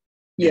me?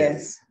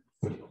 Yes.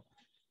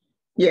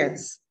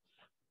 Yes.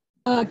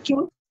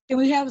 Can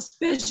we have a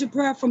special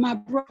prayer for my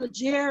brother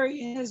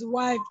Jerry and his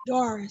wife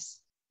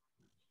Doris?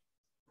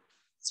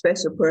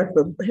 Special prayer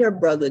for her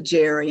brother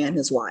Jerry and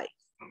his wife.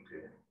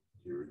 Okay.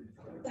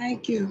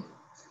 Thank you.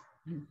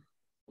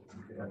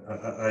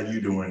 How are you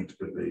doing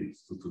today,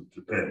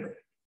 today?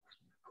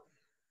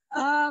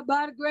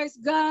 By the grace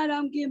of God,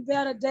 I'm getting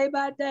better day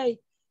by day.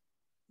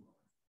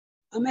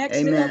 I'm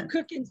actually up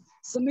cooking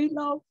some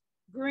meatloaf,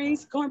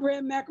 greens,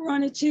 cornbread,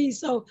 macaroni, and cheese.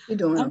 So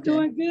I'm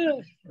doing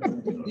good.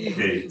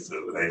 Okay, so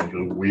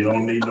we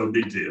don't need no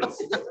details.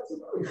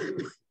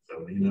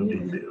 Don't need no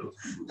details.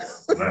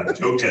 Not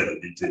your kind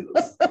of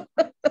details.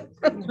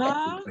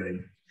 Huh?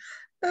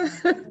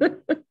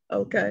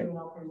 Okay.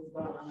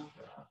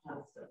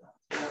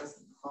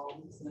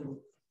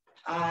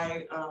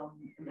 I am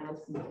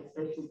asking for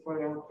special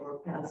prayer for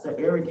Pastor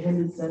Eric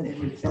Henderson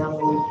and his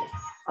family.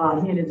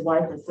 He and his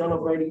wife are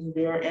celebrating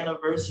their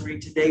anniversary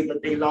today,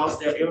 but they lost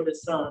their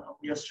eldest son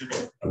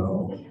yesterday.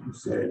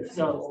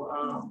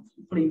 So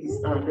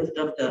please lift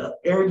up the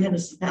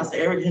Pastor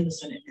Eric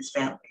Henderson and his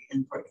family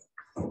in prayer.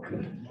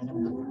 Okay.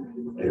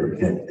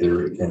 Eric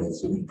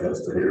Henderson,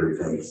 Pastor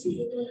Eric Henderson.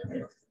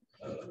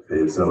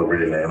 They're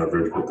celebrating the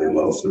anniversary, but they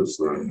lost their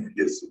son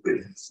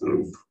yesterday.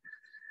 So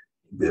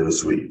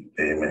bittersweet.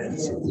 Amen.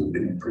 So we'll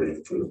be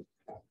praying for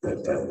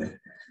that family.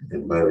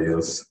 Anybody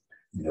else?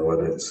 You know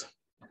what it's?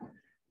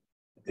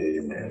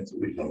 Amen. So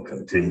we're going to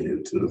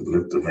continue to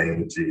lift the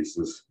name of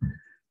Jesus,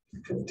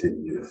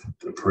 continue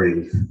to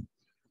pray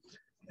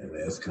and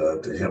ask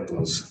God to help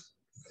us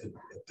at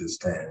this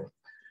time.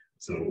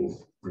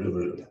 So,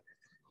 Brother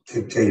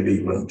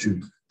KD, why don't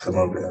you come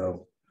on down,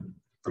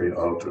 pray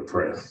altar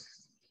prayer.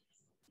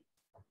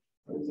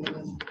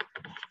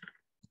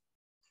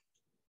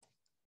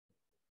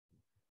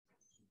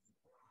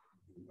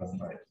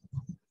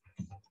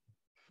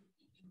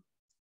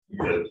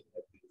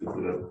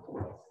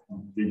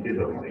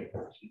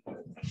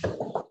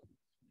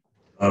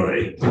 All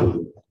right,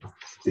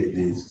 take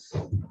these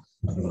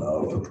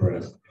altar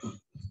prayer.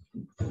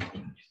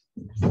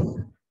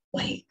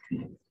 Wait.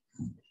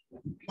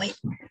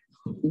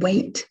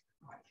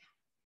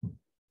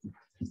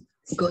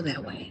 Go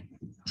that way.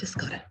 Just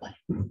go that way.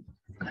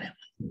 Go that way.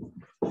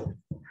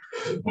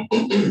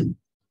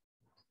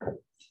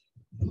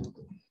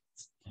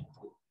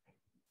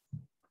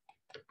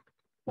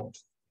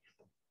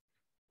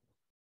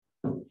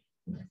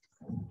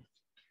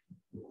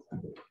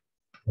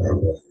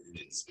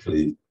 Yes,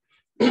 please.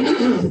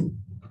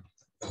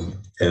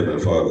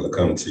 Heavenly Father, I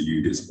come to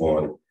you this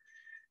morning.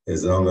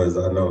 As long as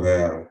I know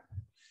how,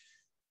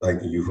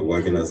 thanking you for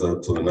waking us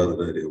up to another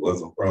day that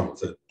wasn't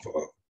promised, Heavenly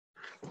Father.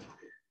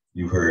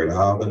 You've heard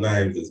all the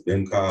names that's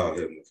been called,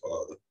 Heavenly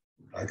Father.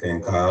 I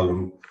can't call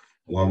them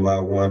one by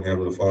one,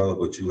 Heavenly Father,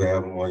 but you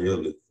have them on your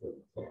list,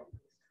 Heavenly Father.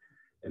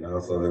 And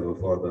also,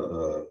 Heavenly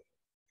Father,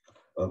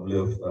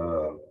 uplift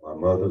my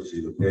mother,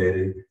 Sheila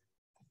Petty,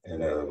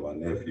 and my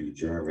nephew,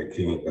 Jeremy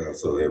King,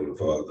 also, Heavenly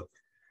Father.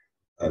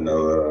 I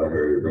know I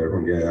heard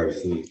Reverend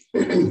Garrison,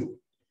 and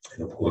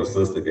of course,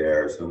 Sister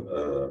Garrison,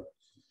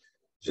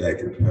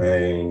 Jackie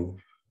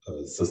Payne,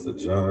 Sister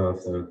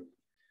Johnson,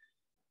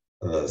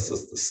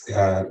 Sister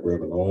Scott,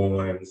 Reverend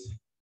Owens,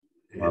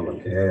 Mama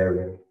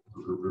Karen,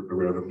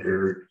 Reverend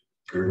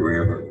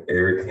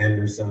Eric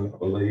Henderson, I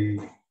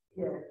believe,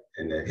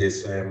 and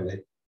his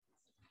family,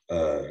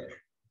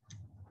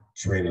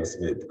 Trina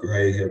Smith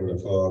Gray, Heavenly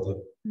Father,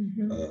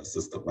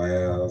 Sister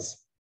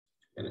Miles,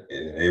 and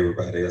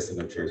everybody else in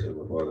the church,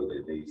 Heavenly Father,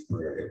 that needs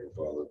prayer, Heavenly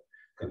Father.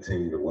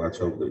 Continue to watch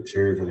over the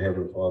church and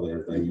Heavenly Father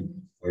as they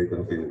wake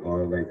up and go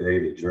on their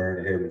daily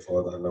journey, Heavenly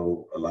Father. I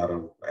know a lot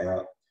of them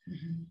out,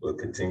 but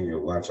continue to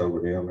watch over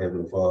them,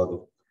 Heavenly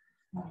Father.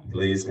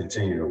 Please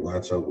continue to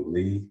watch over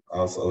me,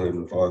 also,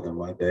 Heavenly Father, in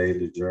my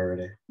daily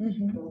journey.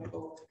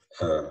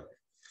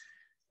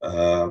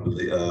 I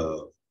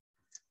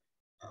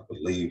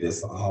believe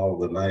that's all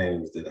the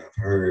names that I've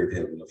heard,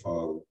 Heavenly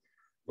Father.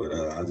 But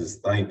I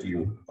just thank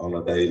you on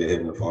a daily,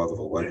 Heavenly Father,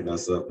 for waking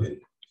us up and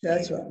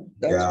that's right.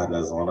 guiding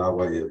us on our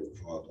way, Heavenly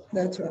Father.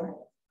 That's right.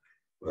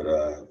 But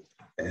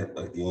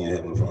again,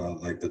 Heavenly Father, I'd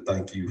like to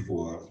thank you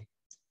for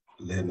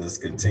letting us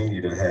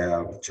continue to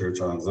have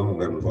church on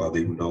Zoom, Heavenly Father,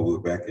 even though we're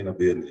back in the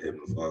building,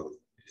 Heavenly Father.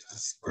 It's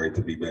just great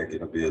to be back in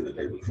the building,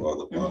 Heavenly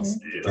Father, amongst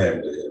family,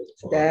 Heavenly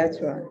Father. That's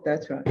right,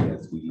 that's right.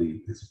 As we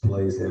leave this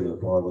place, Heavenly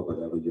Father,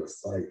 whatever your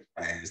sight,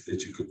 I ask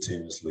that you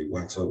continuously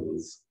watch over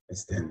us and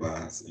stand by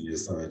us in your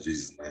Son,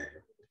 Jesus' name.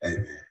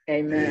 Amen.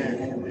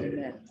 Amen.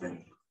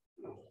 Amen.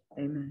 Amen.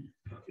 Amen.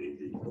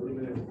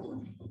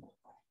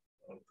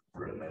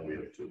 Right now we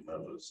have to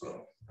another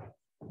song.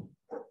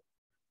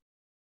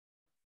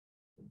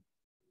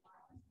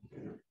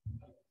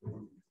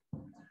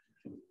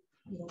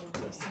 You don't want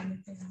to say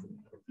anything?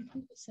 You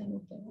can say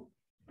anything.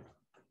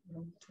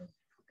 Okay.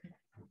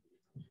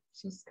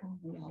 She's calling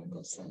me. I'll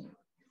go sing.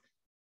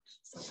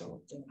 So go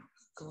up there.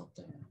 Go up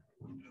there.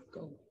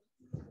 Go.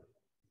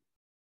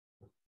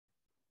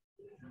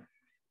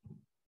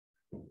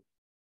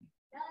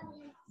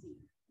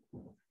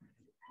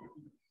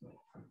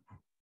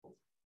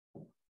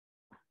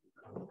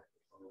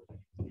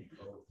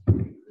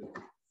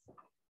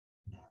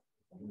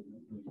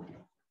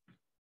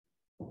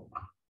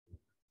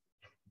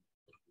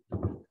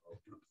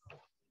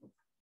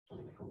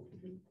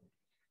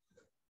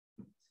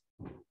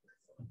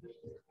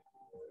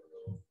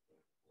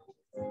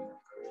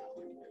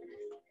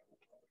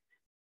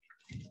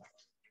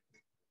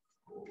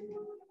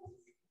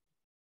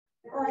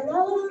 I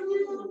love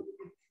you,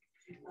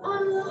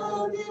 I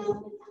love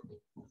you,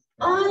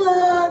 I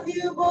love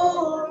you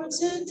more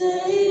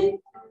today,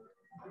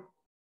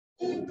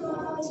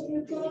 because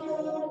you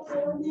cared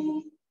for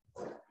me.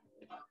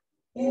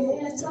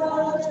 It's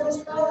all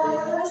just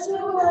passed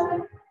away,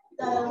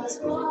 that's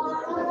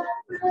why I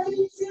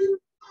praise you.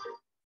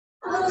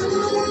 I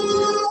love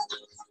you,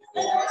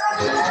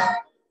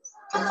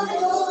 I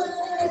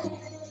love you.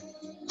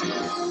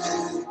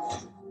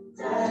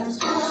 That's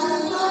why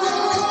my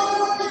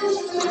heart is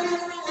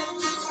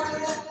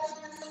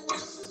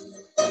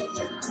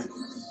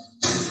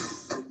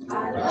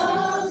I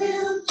love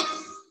you,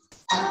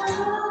 I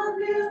love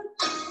you,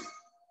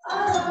 I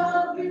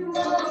love you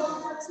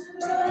more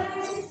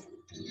today,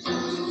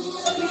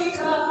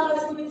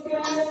 because you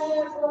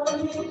care for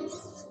me.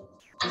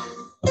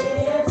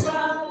 It's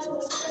not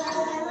just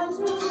time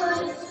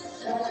away,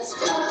 that's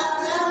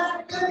why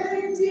I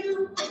praise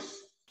you.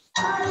 I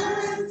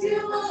lift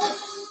you up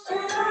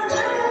and I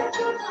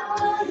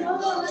magnify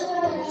your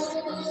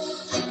name.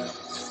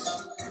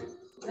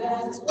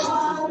 That's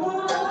why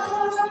my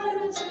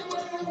heart is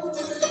filled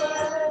with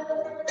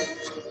praise.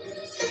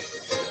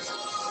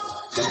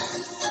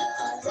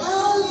 I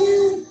love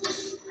you,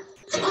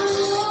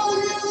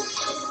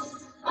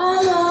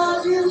 I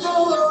love you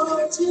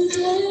more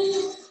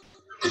today.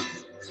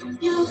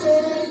 You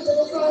paid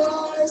the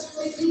price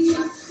for me.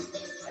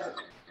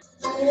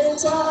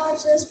 It's all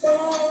just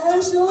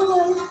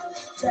special.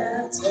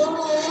 That's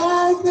why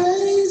I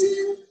praise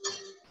you.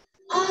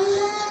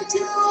 I lift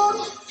you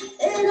up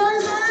and I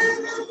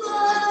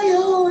magnify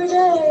your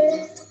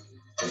name.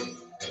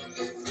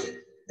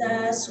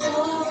 That's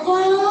why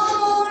my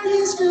heart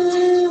is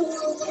filled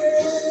with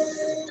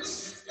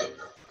praise.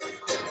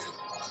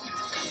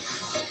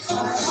 My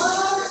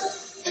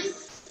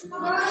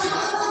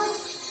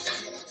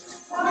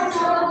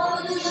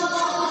heart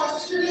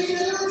belongs to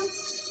you.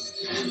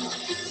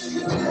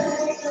 You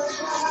make the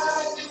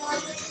price for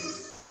me.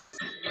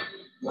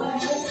 When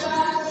it's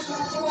time to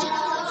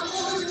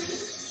cry,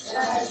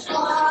 that's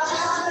why I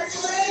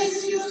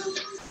praise you.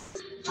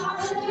 I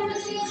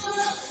lift you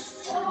up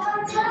and I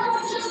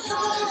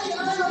magnify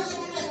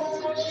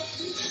your name.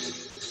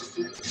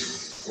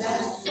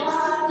 That's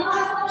why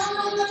my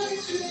heart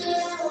is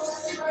filled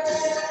with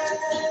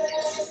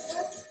praise.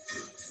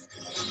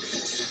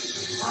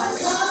 I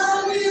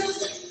love you,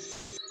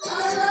 I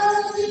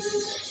love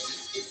you,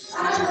 I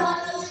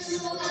love you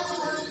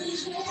more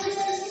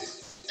today,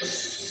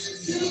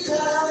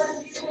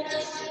 because you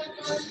care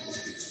for me.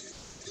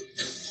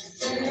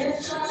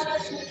 It's such a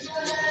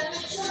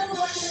special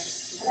way.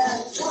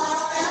 That's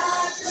why I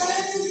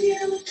praise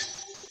you.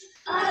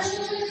 I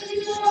lift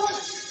you up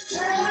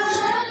and I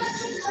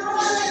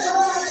magnify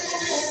your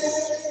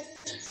name.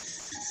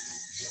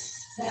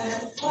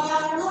 That's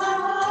why my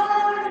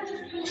heart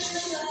is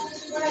filled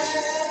with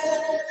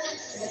praise.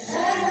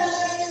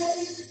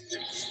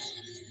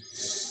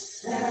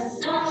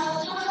 That's why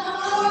my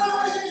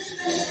heart is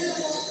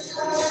filled with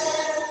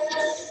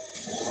praise.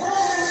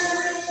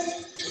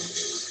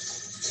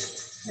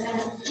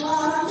 That's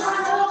why my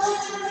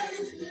heart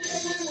is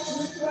filled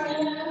with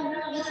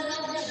praise.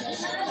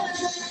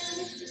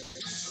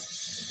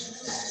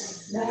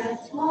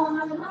 That's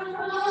why my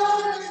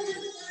heart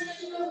is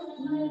filled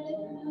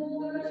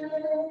with praise.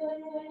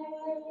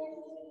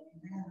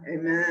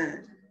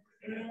 Amen.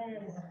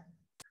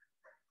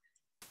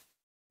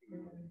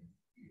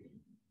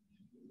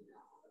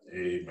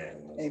 Amen.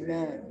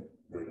 Amen.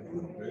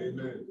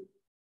 Amen.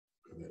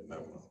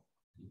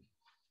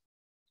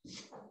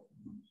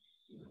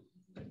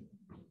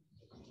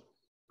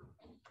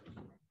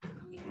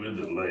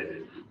 we're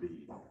delighted to be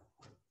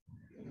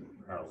in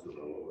the house of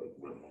the Lord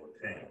one more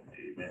time.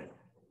 Amen.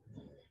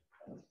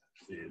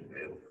 Said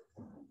that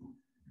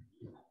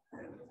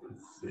and was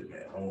sitting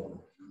at home.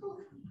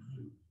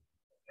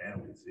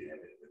 And we see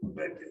it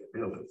back in the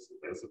building. So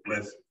that's a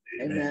blessing.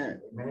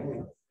 Amen.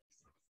 Amen.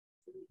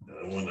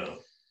 I want to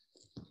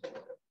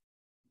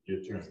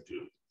get turn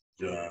to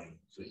John,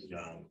 St.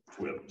 John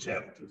 12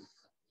 chapter.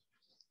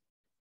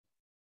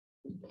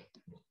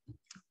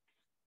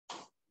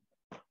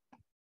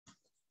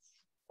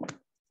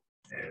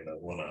 And I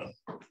want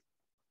to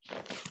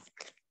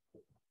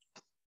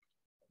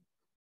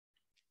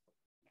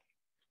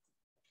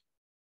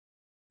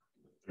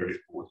the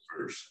 34th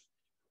verse.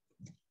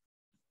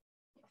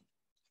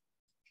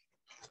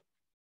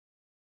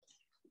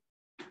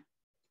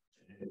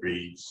 It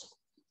reads,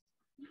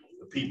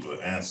 the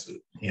people answered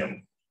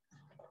him,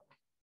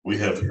 we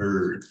have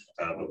heard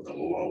out of the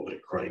law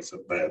that Christ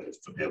abideth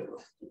forever.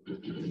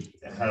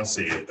 And how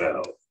sayest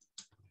thou,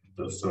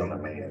 the Son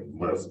of Man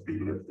must be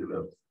lifted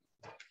up?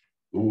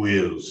 Who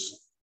is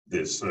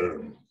this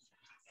Son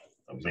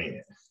of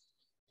Man?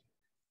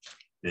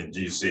 Then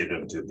Jesus said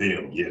unto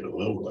them, yet a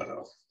little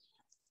while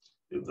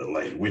is the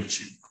light with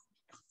you.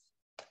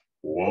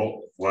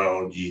 Walk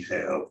while ye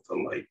have the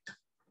light,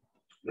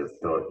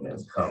 lest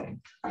darkness come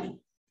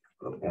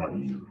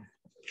upon you.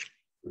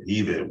 For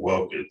he that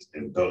walketh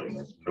in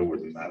darkness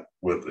knoweth not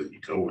whither he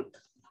goeth.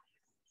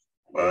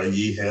 While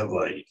ye have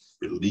light,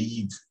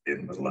 believe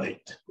in the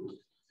light,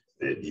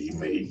 that ye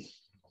may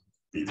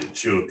be the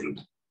children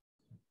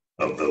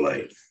of the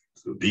light.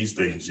 So these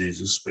things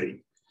Jesus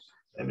spake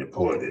and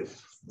departed,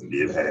 and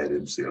did hide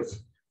himself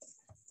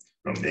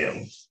from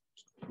them.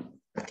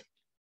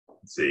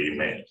 Say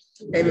amen.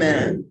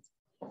 Amen.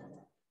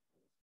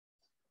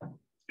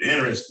 The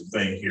interesting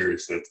thing here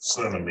is that the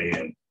Son of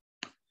Man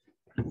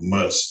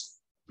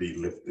must be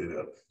lifted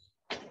up.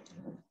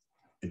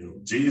 You know,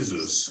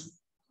 Jesus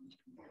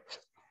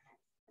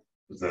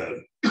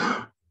that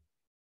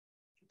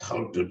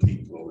talk to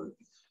people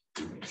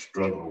and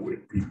struggle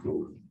with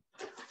people,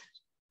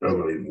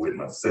 struggling with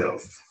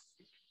myself.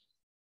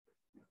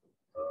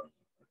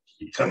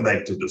 You come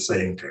back to the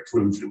same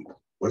conclusion.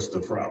 What's the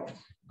problem?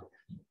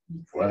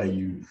 Why are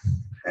you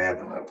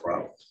having a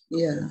problem?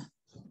 Yeah.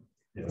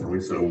 You know,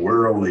 we're so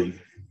worldly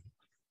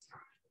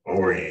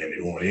oriented.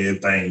 We want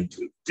everything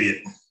to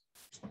fit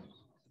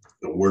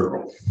the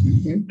world.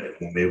 And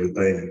want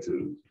everything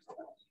to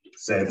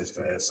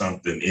satisfy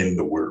something in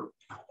the world.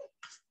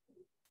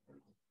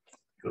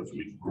 Because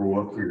we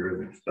grow up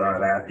here and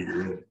start out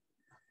here. And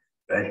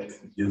that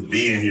just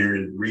being here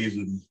is the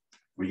reason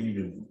we're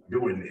even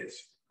doing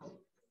this.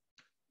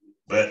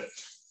 But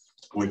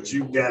what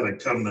you got to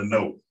come to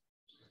know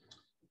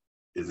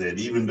is that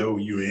even though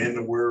you're in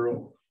the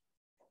world,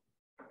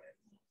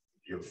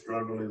 your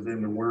struggle is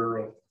in the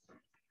world,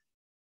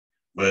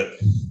 but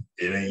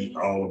it ain't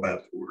all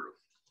about the world.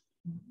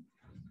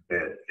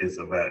 That it's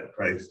about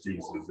Christ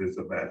Jesus. It's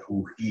about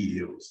who he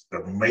is,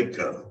 the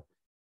maker.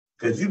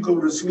 Because you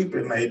go to sleep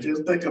at night,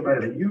 just think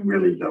about it. You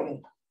really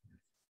don't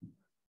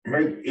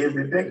make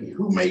every day.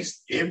 Who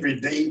makes every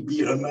day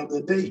be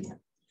another day?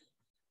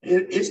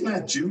 It's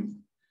not you.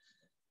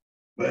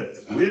 But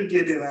we'll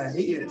get in our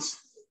heads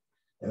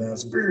and our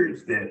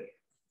spirits that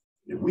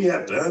we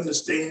have to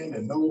understand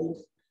and know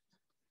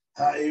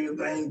how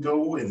everything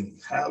go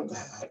and how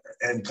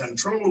and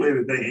control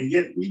everything, and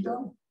yet we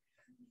don't.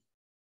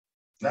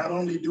 Not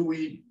only do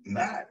we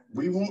not,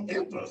 we won't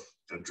ever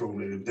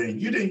control everything.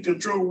 You didn't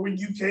control when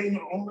you came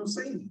on the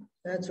scene.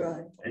 That's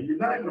right. And you're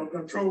not going to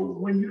control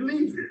when you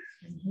leave here.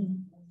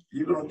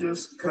 You're going to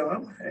just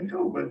come and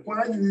go. But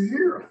while you're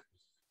here,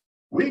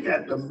 we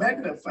got to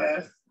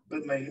magnify the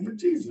name of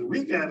Jesus.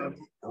 We got to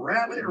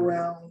rally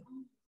around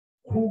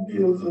who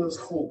gives us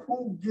hope,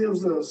 who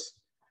gives us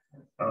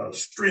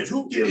strength,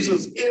 who gives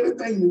us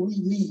everything that we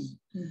need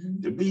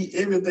to be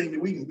everything that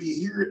we can be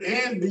here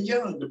and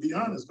beyond, to be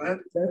honest,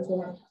 man. That's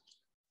right.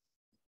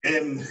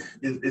 And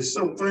it's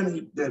so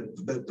funny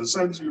that the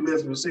Sunday school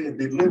lesson was saying,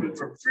 delivered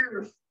from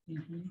fear.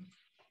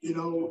 You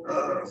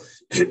know,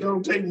 it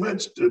don't take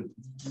much to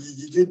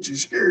get you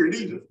scared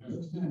either.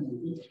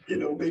 You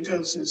know,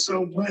 because there's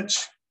so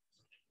much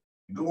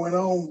going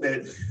on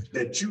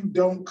that you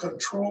don't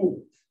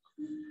control.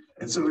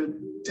 And so it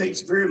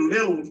takes very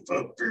little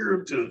for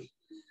fear to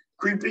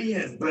creep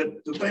in.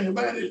 But the thing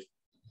about it,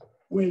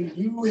 when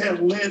you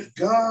have let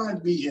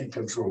God be in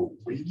control,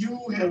 when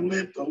you have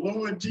let the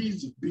Lord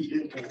Jesus be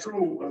in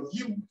control of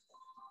you,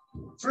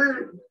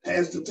 fear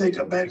has to take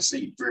a back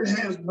seat. Fear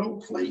has no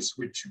place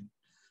with you.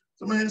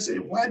 Somebody said,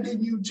 why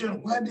didn't you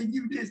jump? Why didn't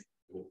you this?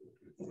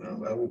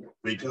 Well,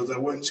 because I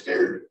wasn't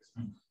scared.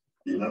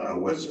 You know, I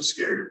wasn't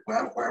scared.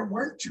 Why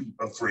weren't you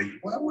afraid?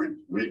 Why weren't?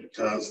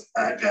 Because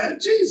I got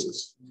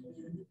Jesus.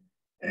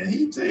 And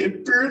he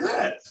said, fear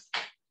not.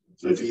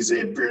 So if he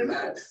said, fear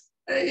not,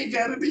 I ain't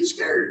got to be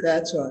scared.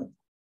 That's right.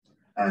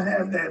 I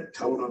have that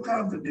total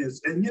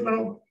confidence. And, you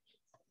know,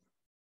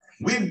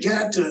 we've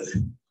got to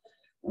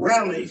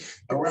rally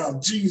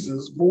around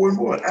Jesus more and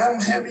more. I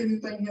don't have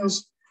anything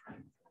else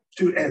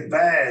to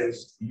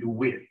advise you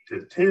with,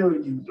 to tell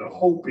you the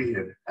hope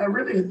in. I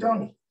really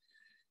don't.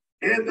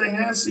 Everything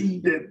I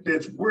see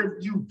that's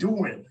worth you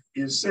doing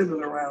is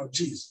centered around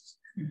Jesus,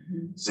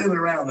 centered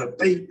around the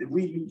faith that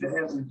we need to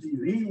have with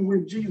Jesus. Even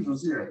when Jesus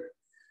was here,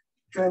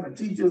 trying to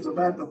teach us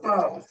about the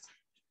Father,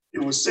 it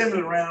was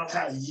centered around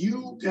how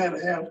you got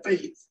to have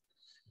faith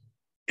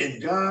in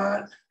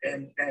God.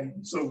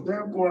 And so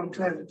therefore, I'm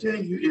trying to tell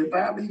you, if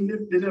I be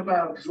lifted up,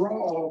 I'll draw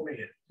all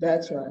men.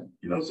 That's right.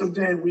 You know,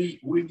 sometimes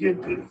we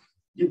get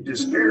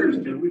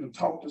discouraged because we can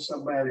talk to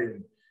somebody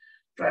and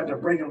try to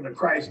bring them to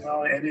Christ and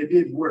all, and it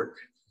didn't work.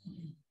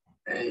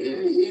 And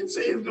he didn't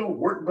say it's going to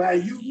work by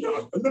you.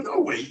 No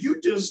way. You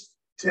just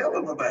tell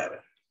them about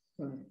it.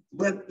 Right.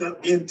 But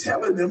in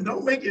telling them,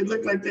 don't make it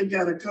look like they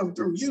got to come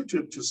through you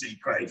to see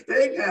Christ.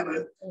 They got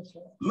to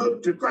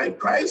look to Christ.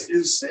 Christ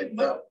is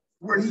sitting up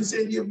where he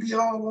said he'll be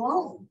all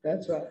alone.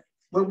 That's right.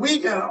 But we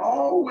got to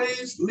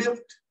always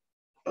lift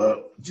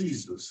up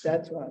Jesus.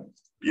 That's right.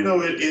 You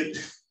know, and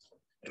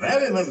I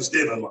didn't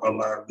understand a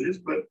lot of this,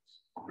 but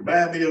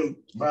remind me of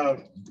my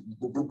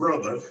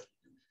brother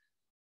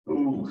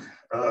who,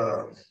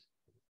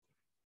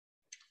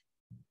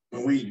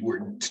 when we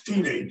were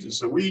teenagers,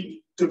 so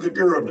we took a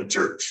girl to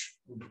church.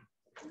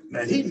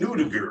 Now, he knew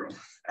the girl.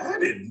 I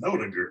didn't know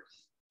the girl,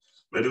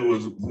 but it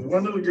was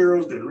one of the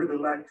girls that really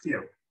liked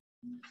him.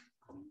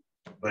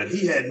 But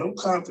he had no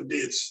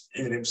confidence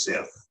in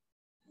himself.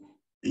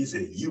 He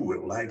said, you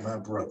would like my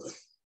brother.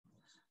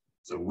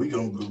 So we're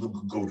going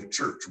to go to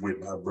church with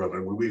my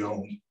brother. We're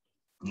going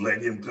to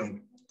let him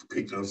come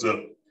pick us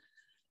up.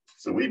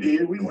 So we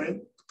did. We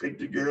went, picked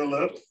the girl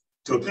up,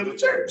 took her to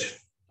church.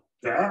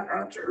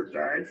 Our church,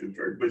 our actual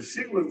church. But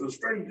she was a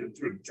stranger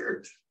to the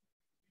church.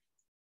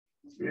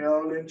 We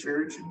all in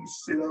church and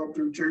sit all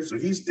through church. So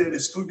he still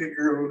scooting the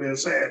girl on the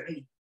side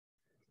me.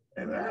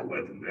 And I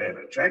wasn't that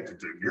attracted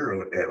to the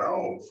girl at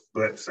all.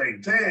 But at the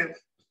same time,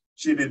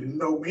 she didn't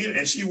know me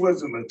and she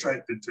wasn't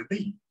attracted to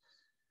me.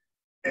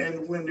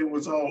 And when it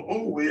was all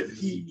over with,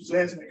 he was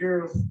asking the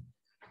girl,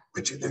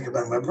 what you think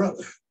about my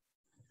brother?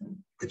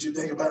 What you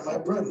think about my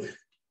brother?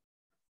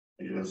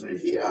 And you know, say,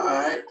 he all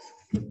right.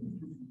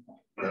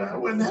 But I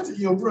wasn't after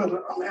your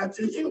brother, I'm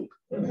after you.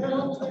 You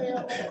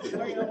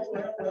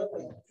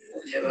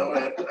know,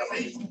 I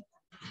mean,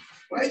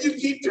 why you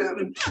keep trying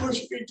to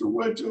push me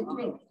toward your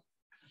brother?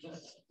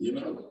 You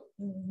know,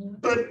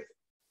 but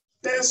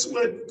that's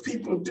what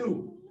people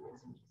do.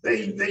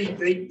 They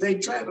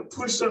try to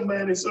push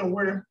somebody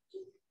somewhere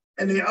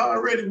and they're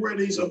already where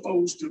they're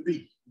supposed to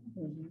be.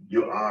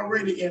 You're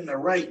already in the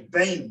right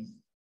vein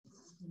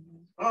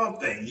of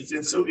things.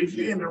 And so if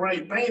you're in the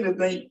right vein of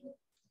things,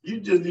 you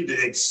just need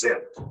to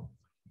accept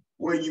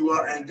where you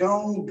are and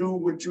go and do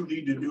what you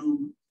need to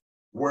do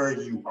where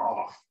you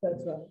are.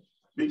 That's right.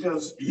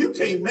 Because you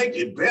can't make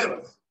it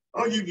better.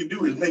 All you can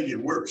do is make it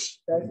worse.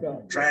 That's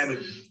right. Trying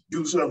to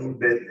do something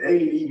that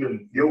ain't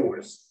even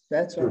yours.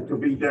 That's right. To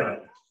be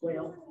done.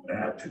 Well,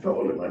 I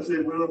told him, I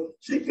said, well,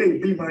 she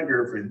can't be my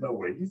girlfriend, no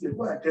way. He said,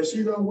 why? Because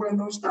she don't wear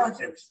no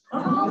stockings.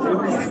 But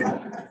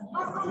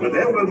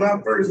that was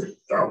my first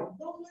thought.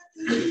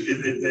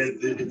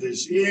 If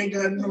she ain't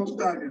got no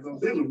stockings,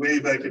 this was way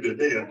back in the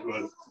day, of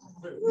course.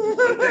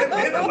 But that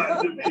meant a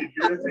lot to me.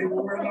 Girl can't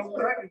wear no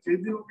stockings,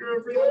 can't be a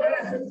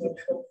girlfriend.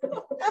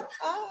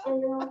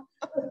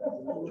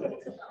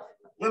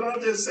 But I'm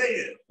just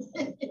saying.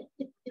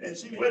 And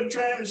she wasn't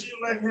trying, she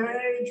was like, I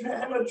ain't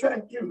trying to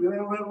attract you.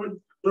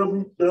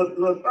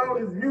 The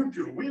thought is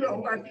mutual. We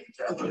don't like each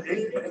other.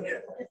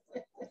 Amen.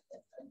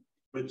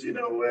 But you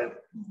know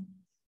what?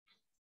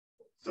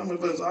 Some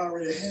of us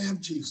already have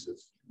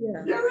Jesus.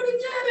 Yeah. You already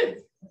got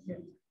it.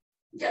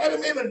 Got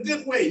him in a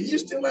good way. You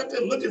still out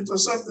there looking for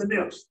something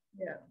else.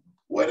 Yeah.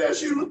 What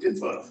else you looking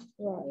for?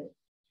 Right.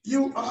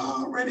 You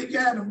already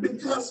got him,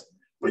 because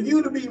for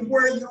you to be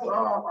where you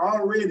are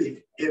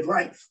already in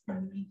life,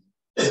 I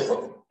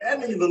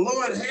mean, the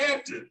Lord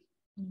had to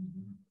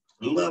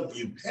love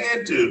you,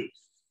 had to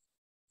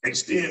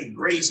extend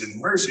grace and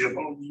mercy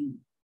upon you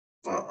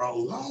for a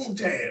long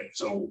time.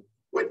 So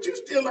what you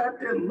still out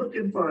there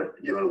looking for?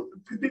 You know,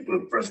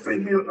 people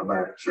frustrate me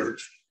about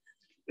church.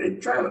 They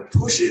try to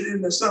push it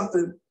into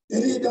something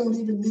that it don't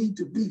even need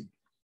to be.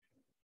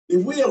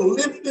 If we are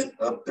lifting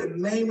up the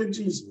name of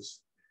Jesus,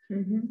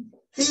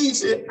 he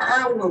said,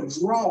 I will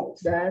draw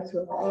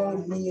all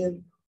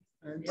men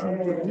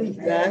unto me.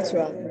 That's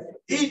right.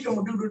 He's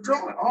going to do the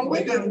drawing. All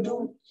we got to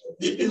do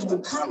is to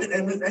comment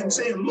and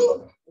say,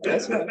 look, there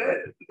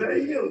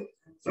he is.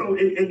 So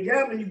it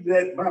got me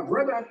that my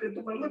brother out there,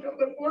 look, I'm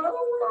like, well, I don't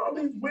want all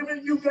these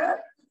women you got.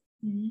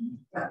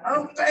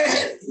 I'm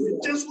fat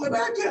with just what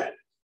I got.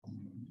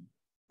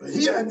 But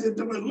he out there,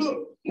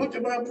 look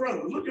at my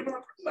brother, look at my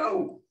brother.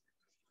 No.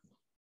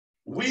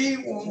 We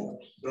want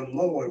the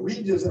Lord.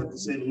 We just have to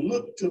say,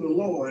 look to the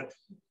Lord,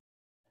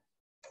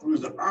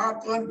 who's the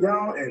author,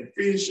 y'all, and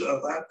finisher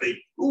of our faith,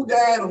 who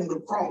died on the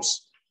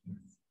cross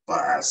for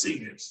our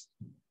sins,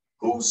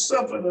 who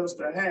suffered us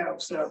to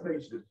have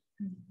salvation.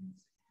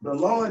 The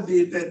Lord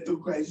did that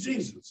through Christ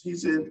Jesus. He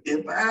said,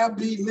 if I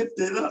be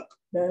lifted up,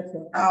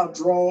 I'll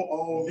draw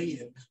all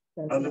men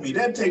under me.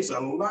 That takes a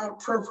lot of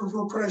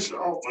pressure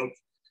off of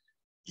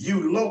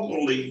you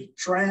locally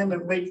trying to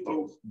make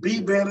folks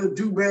be better,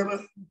 do better,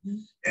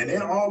 and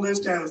then all this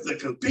kind of stuff,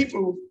 because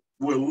people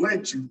will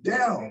let you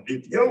down.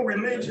 If your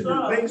religion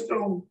is based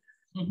on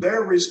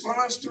their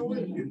response to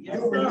it, if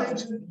your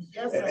religion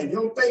and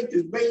your faith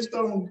is based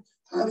on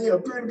how they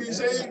appear to be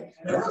saved,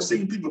 and I've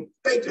seen people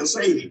fake a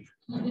saved.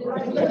 I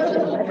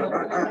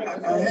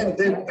have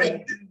them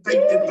fake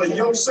it for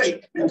your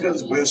sake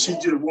because, well, she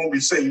just won't be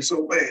saved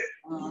so bad.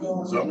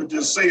 So I'm gonna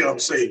just say I'm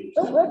saved.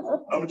 I'm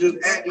gonna just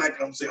act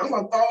like I'm saved. I'm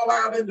gonna fall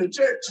out in the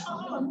church.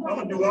 I'm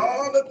gonna do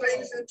all the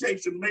things it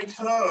takes to make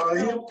her or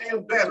him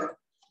feel better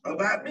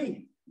about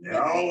me. And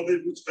all of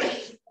it was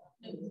fake.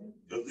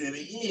 Because in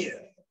the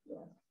end,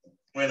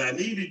 when I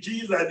needed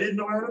Jesus, I didn't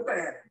know how to find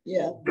him.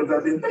 Yeah. Because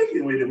I've been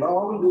thinking with him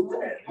all of the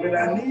time. When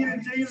I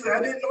needed Jesus,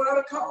 I didn't know how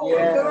to call him.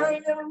 Because I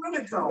ain't never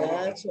really called him.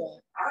 That's right.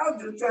 I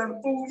was just trying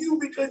to fool you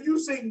because you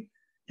seem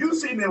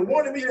that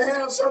wanted me to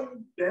have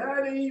something that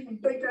I didn't even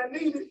think I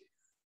needed.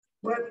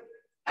 But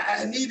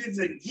I needed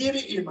to get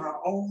it in my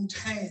own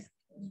time.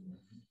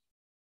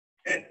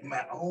 At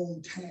my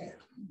own time.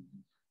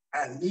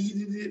 I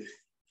needed it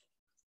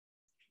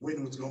when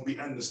it was going to be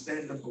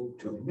understandable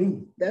to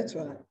me. That's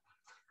right.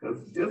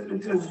 Because just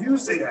because you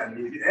say I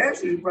need it,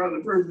 actually probably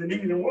the person that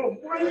needs it, well,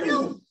 why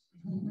you?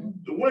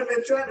 The one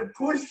that's trying to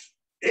push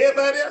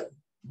everybody else,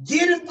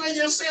 get it for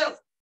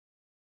yourself.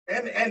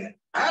 And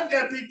I've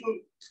got people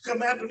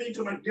come after me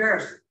to my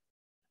Garrison,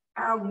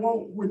 I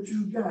want what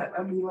you got.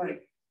 I mean,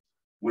 like,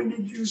 when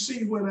did you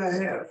see what I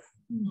have?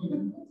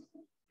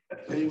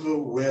 They go,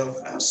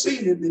 well, I've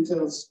seen it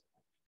because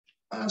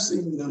I've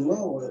seen the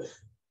Lord,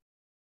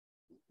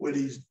 what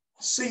he's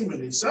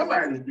seemingly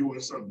somebody's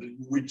doing something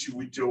with you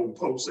with your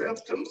post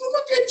self. Because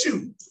look at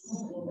you.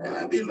 And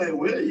I'd be like,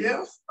 well,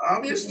 yeah,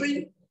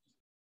 obviously.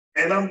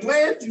 And I'm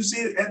glad you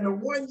see it. And the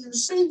one you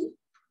see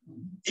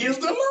is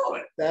the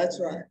Lord. That's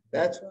right.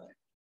 That's right.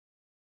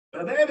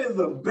 Now that is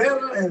a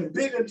better and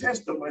bigger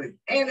testimony.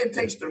 And it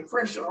takes the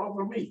pressure off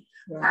of me.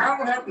 Right. I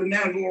don't have to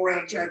now go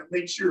around trying to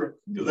make sure,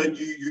 because like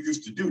you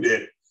used to do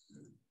that.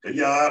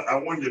 Because I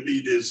wanted to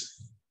be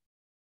this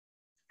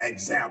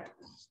example.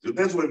 Because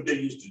that's what they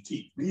used to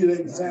teach. Be an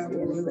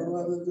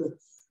example.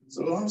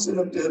 So I'm sitting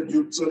up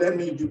there, so that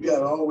means you got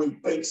to always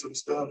fake some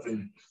stuff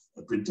and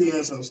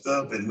pretend some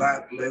stuff and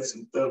not let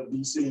some stuff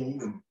be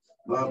seen and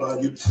blah, blah.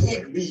 You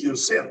can't be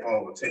yourself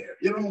all the time.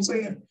 You know what I'm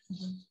saying?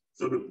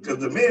 So because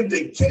the minute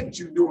they catch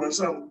you doing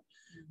something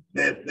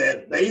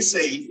that they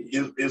say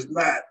is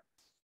not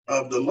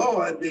of the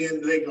Lord,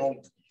 then they're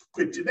going to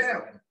put you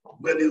down.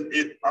 But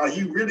are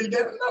you really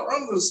that? No,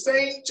 I'm the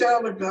same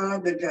child of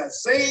God that got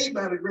saved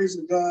by the grace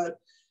of God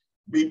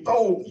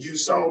before you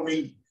saw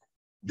me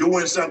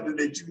doing something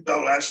that you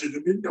thought I should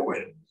have been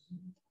doing.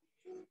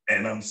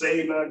 And I'm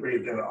saved by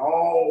grace, and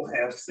all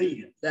have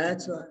sinned.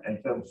 That's right.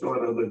 And come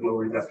short of the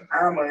glory of God.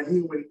 I'm a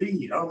human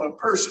being. I'm a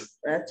person.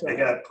 That's right.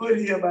 That got put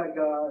here by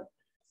God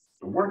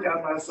to work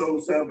out my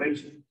soul's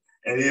salvation.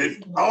 And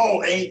it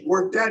all ain't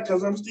worked out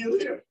because I'm still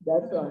here.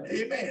 That's right.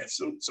 Amen.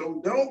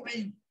 So don't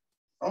be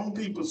on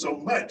people so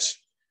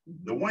much.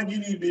 The one you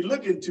need to be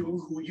looking to,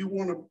 who you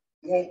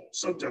want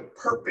such a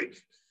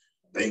perfect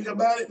thing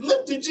about it,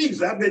 look to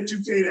Jesus. I bet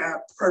you can't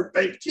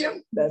out-perfect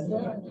him. That's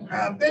right.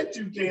 I bet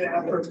you can't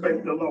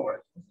out-perfect the Lord.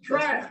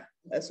 Try.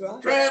 That's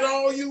right. Try it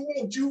all you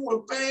want. You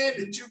will find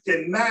that you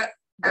cannot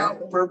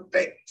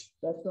out-perfect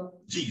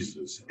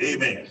Jesus.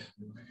 Amen.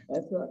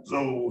 That's right.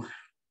 So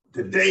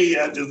today,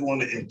 I just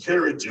want to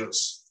encourage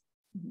us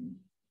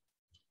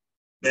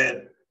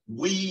that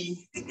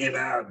we, in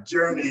our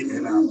journey,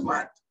 in our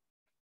life,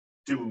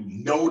 to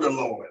know the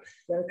Lord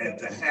and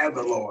to have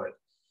the Lord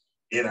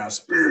in our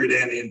spirit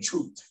and in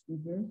truth.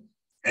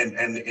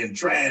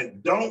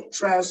 And don't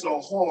try so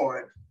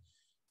hard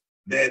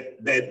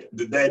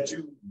that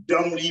you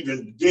don't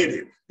even get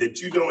it,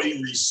 that you don't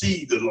even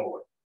receive the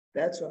Lord.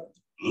 That's right.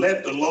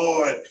 Let the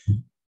Lord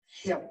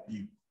help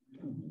you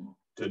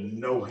to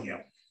know him.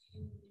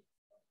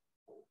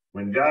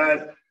 When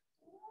God,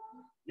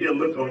 he'll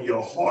look on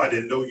your heart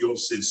and know your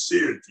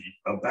sincerity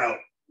about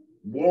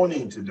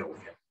wanting to know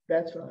him.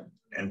 That's right.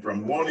 And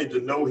from wanting to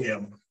know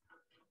him,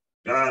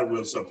 God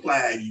will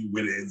supply you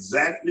with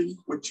exactly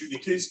what you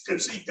need.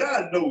 Because see,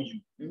 God knows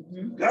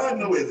you. God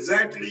knows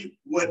exactly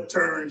what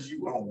turns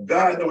you on.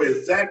 God knows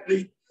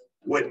exactly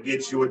what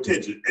gets your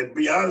attention. And to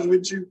be honest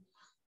with you,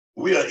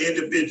 we are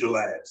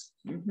individualized.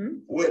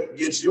 What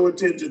gets your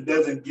attention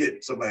doesn't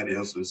get somebody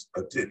else's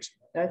attention.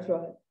 That's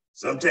right.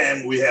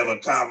 Sometimes we have a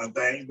common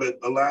thing, but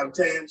a lot of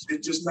times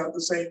it's just not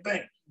the same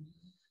thing.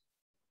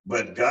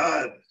 But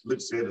God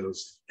looks at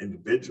us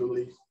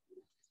individually,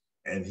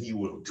 and he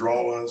will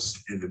draw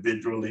us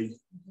individually.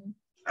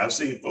 I've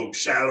seen folks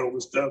shout over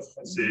stuff.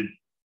 I said,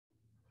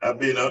 I've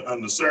been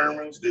on the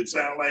sermons that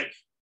sound like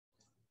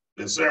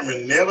the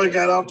sermon never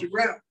got off the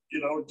ground.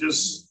 You know,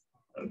 just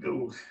I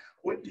go,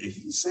 what did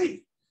he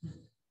say?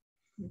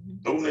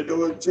 Open the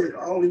door of church,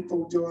 all these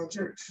folks join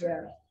church.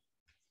 Yeah.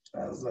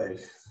 I was like,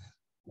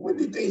 what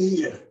did they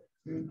hear?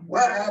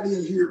 Why I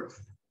didn't hear them?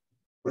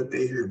 what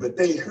they heard, but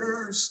they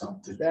heard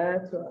something.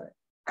 That's right.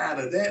 Out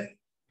of that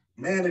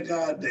man of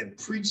God that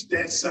preached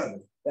that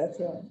Sunday. That's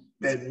right.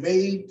 That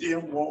made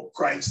them want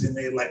Christ in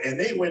their life. And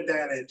they went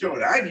down and enjoyed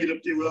it. I get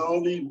up there with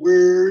all these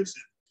words,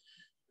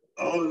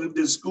 and all of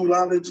the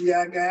schoolology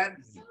I got,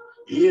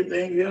 and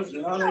everything else,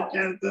 and all that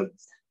kind of stuff.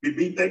 We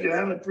be thinking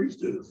I'm a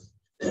preached a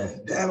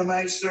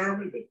dynamite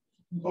sermon.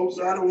 Folks,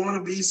 I don't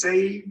want to be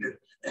saved,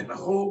 and the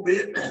whole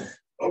bit.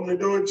 Open the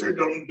door to church,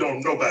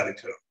 don't nobody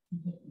come.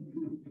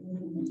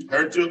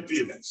 Hurt your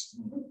feelings.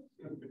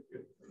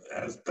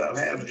 I stop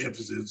having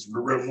emphasis.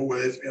 Remember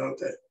what it's all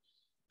that.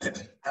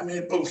 I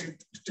mean, folks, you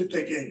to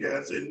take in,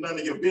 guys, say none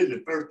of your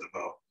business, first of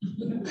all.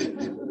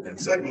 And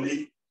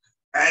secondly,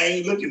 I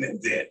ain't looking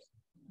at that.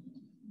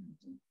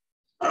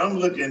 I'm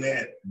looking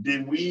at,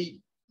 did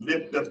we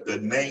lift up the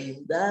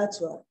name?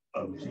 That's right.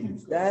 Of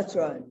Jesus? That's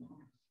right.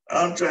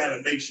 I'm trying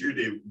to make sure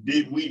that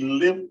did we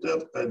lift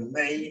up the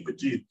name of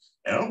Jesus?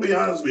 And I'll be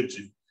honest with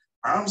you,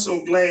 I'm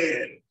so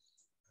glad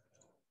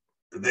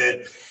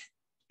that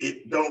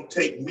it don't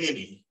take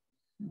many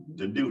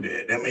to do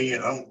that. I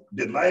mean, I'm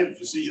delighted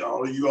to see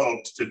all of you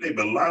all today,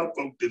 but a lot of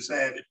folks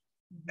decided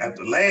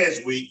after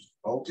last week,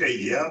 okay,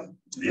 yeah,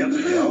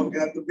 y'all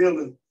got the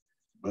building,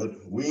 but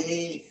we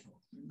ain't.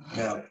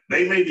 Now,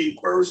 they may be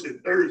first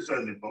and third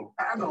Sunday, folks.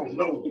 I don't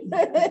know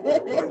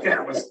what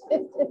kind of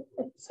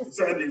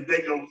Sundays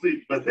they gonna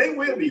see, but they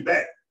will be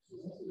back.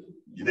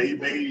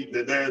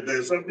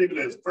 There's some people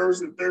that's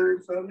first and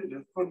third Sunday,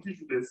 there's some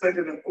people that's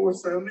second and fourth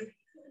Sunday,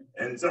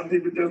 and some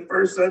people just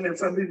first Sunday, and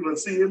some people are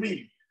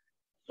CME.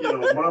 You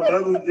know,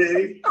 Mother's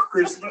Day,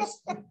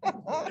 Christmas,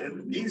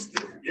 and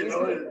Easter, you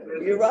know.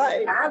 You're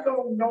right. I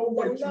don't know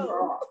what you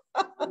are.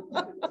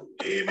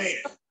 Amen.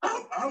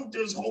 I'm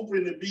just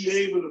hoping to be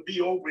able to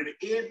be open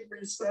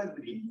every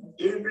Sunday,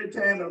 every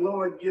time the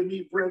Lord give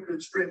me breath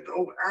and strength to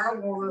open. I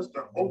want us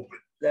to open.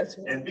 That's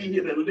right. And be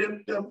here to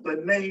lift up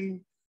the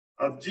name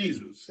of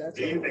Jesus. That's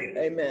amen. Right.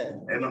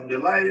 Amen. And I'm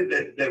delighted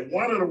that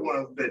one of the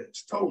ones that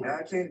told me,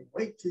 I can't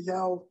wait till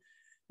y'all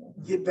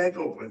get back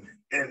open.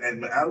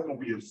 And I was going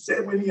to be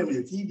upset with him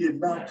if he did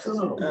not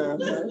come.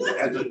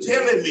 After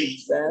telling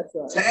me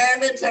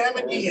time and time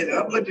again, and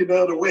I'm looking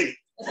the other way,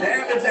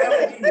 time and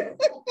time again,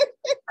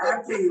 I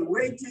can't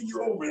wait till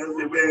you open. I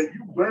said, man,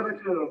 you better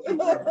come.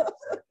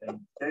 And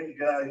thank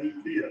God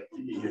he's here.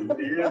 He is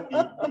here.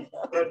 He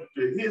stuck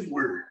to his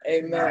word.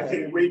 Amen. I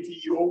can't wait till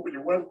you open.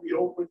 And once we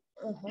open,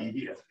 he's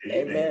here.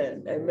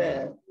 Amen.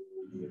 Amen.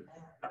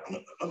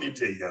 Let me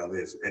tell y'all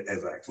this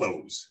as I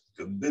close,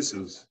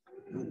 because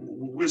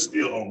we're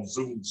still on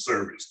Zoom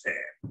service time,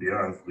 to be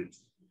honest with you.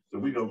 So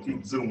we're going to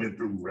keep zooming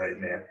through right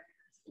now.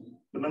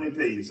 But let me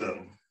tell you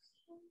something.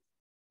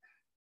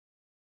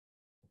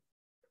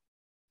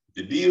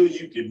 The deal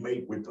you can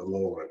make with the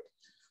Lord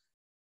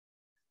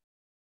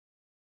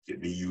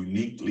can be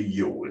uniquely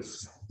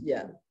yours.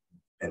 Yeah.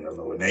 And the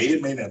Lord. Now,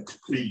 it may not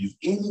please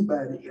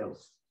anybody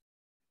else.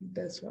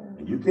 That's right.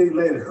 And you can't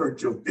let it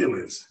hurt your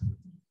feelings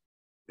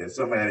that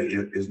somebody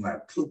is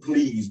not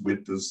pleased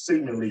with the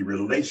seemingly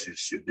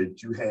relationship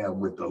that you have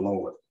with the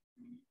Lord.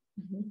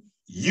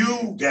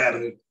 You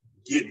gotta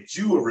get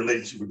you a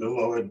relationship with the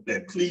Lord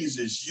that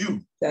pleases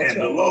you and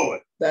the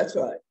Lord. That's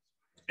right.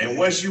 And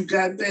once you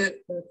got that,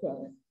 that's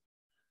right.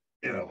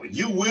 You know,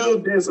 you will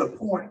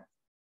disappoint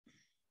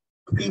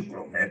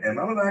people, and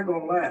I'm not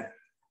gonna lie.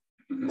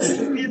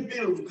 It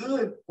feels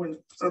good when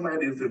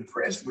somebody is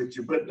impressed with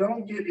you, but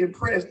don't get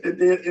impressed that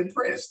they're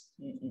impressed.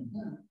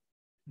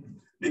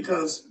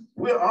 Because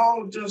we're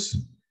all just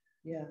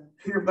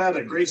here by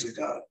the grace of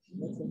God.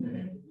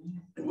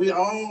 We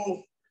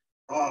all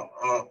are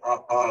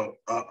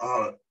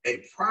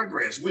a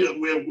progress.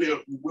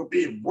 We're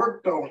being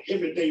worked on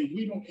every day.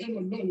 We don't ever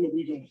know what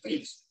we're gonna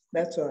face.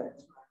 That's right.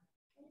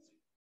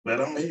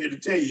 But I'm here to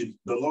tell you,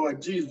 the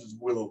Lord Jesus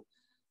will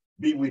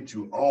be with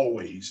you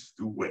always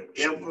through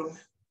whatever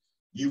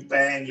you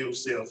find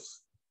yourself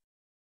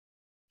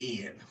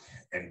in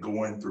and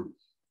going through.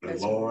 The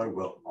Lord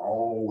will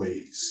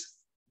always.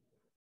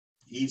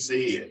 He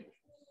said,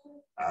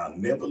 I'll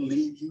never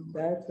leave you,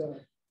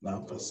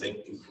 nor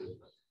forsake you.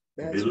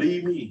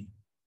 Believe me,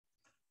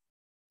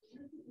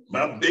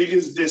 my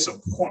biggest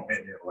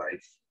disappointment in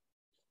life,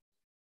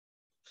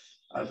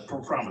 I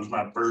promised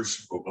my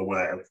first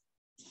wife,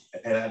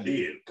 and I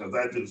did, because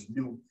I just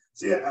knew,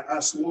 see, I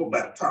swore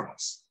by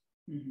Thomas.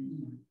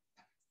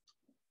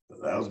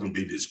 I was going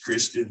to be this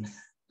Christian.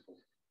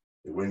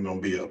 It wasn't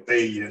going to be a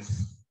failure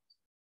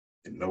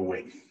in no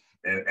way.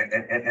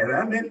 And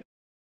I meant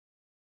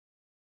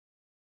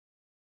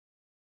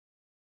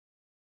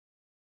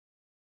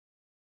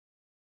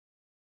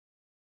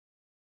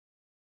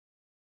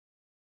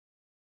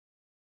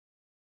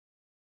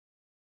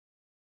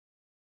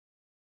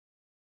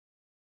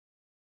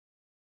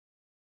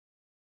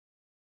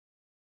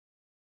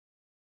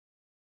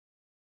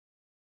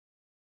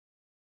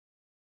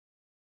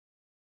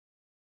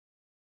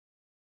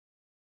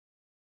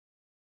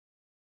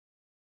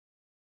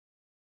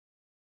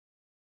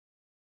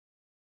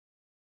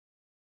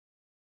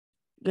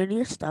Your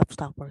new stop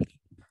working.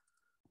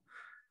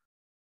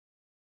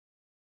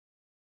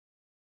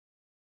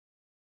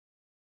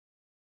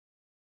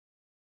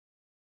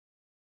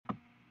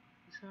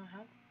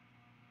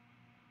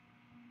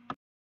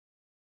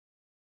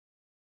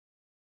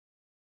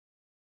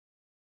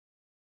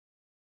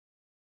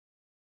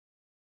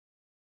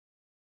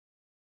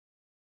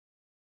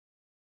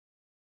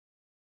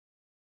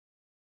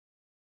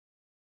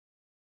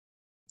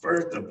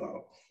 First of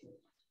all,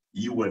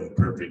 you wasn't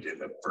perfect in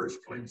the first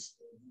place.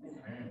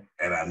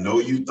 And I know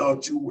you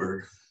thought you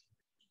were.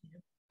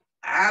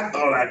 I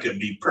thought I could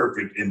be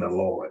perfect in the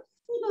Lord.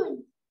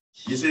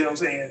 You see what I'm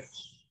saying?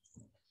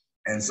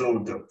 And so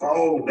to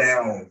fall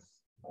down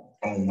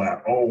on my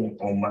own,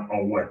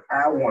 on what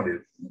I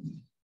wanted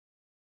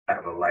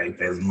out of life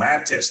as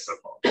my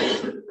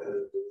testimony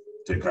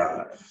to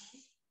God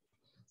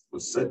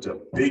was such a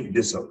big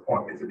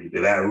disappointment to me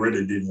that I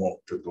really didn't want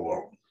to go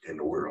on in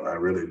the world. I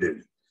really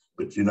didn't.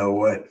 But you know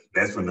what?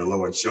 That's when the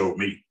Lord showed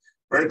me.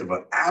 First of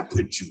all, I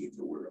put you in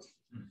the world.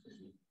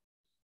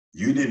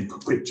 You didn't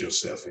put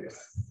yourself here.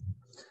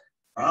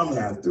 I'm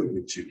not through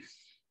with you.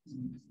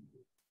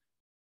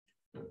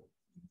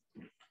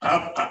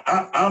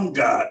 I'm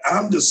God.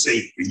 I'm the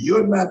Savior.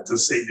 You're not the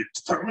Savior.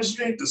 Thomas,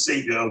 you ain't the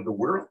Savior of the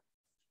world.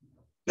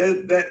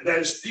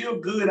 There's still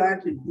good I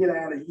can get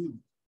out of you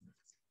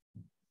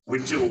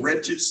with your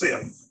wretched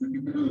self.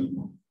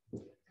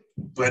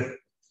 But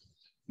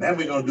now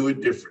we're going to do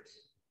it different.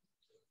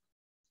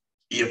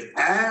 If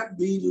I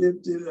be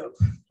lifted up,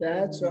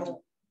 that's right.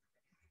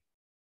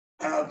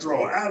 I'll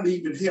draw. I'll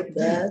even help you.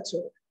 That's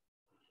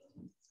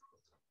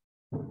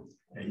right.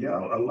 And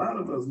y'all, a lot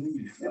of us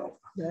need help.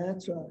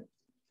 That's right.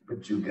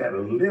 But you got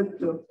to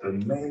lift up the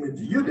name of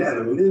Jesus. You got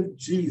to lift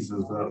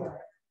Jesus up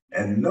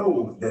and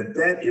know that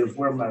that is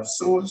where my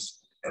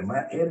source and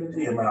my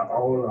energy and my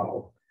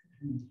all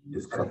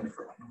is coming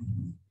from.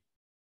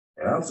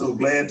 And I'm so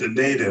glad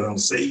today that I'm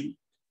saved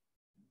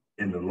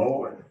in the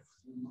Lord.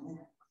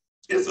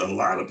 There's a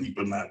lot of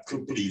people not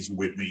pleased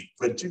with me,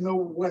 but you know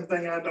one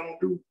thing I don't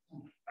do?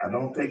 I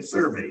don't take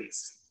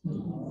surveys.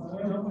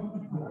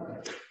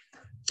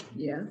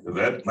 Yeah.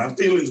 That my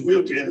feelings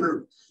will get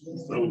hurt.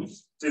 So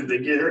since they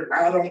get hurt,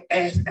 I don't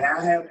ask.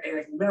 I have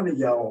asked none of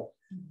y'all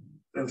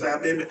since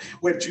I've been.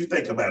 What you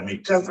think about me?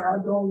 Because I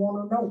don't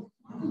want to know.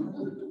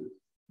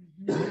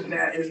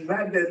 Now it's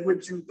not that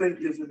what you think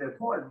isn't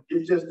important.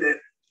 It's just that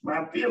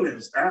my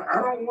feelings.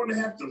 I don't want to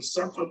have to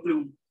suffer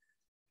through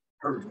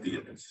hurt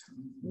feelings.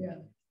 Yeah.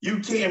 You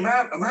came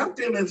out, and my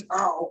feelings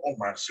are on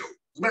my shoulders.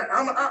 But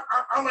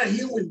I'm a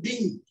human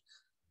being.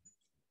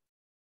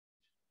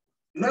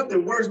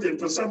 Nothing worse than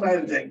for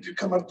somebody to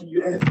come up to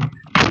you and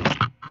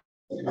ask,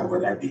 you know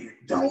what I did?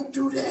 Don't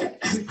do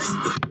that.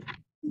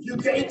 You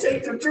can't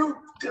take the truth,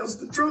 because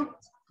the truth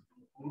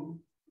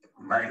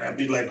might not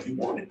be like you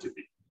want it to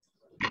be.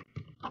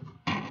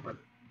 But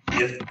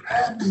if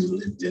I be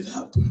lifted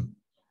up,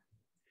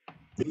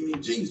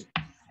 meaning Jesus,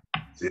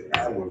 that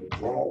I will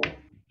draw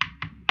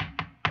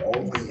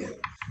all men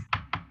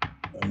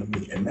unto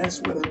me. And that's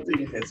what I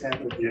think has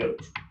happened here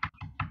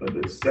for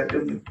the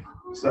second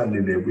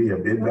Sunday that we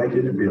have been back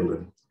in the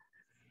building.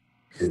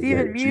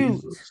 Stephen,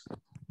 mute. Jesus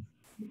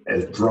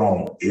has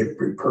drawn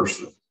every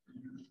person.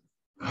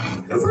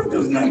 Because I'm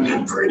just not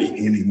that pretty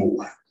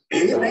anymore.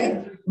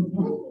 Amen.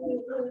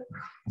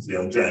 See,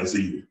 I'm trying to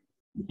see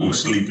who's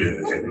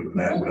sleeping. And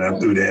when I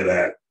threw that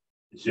out,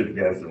 I should have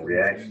got some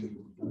reaction.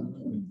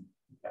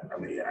 I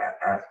mean,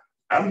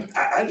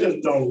 I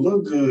just don't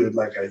look good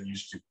like I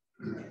used to.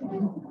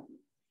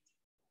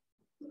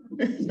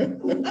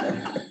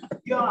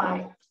 You're all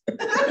right.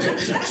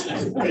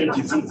 Thank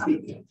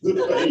you.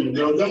 You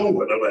don't know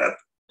what about.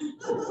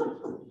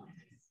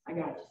 I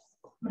got you.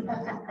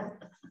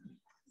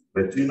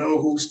 But you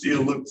know who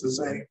still looks the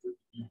same?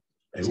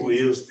 And who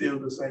is still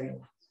the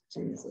same?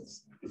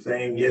 Jesus. The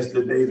same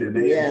yesterday,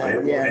 today,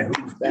 forever. Yeah. And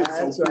who's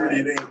still so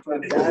pretty, it ain't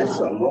funny. It's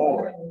the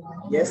Lord.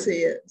 Yes, he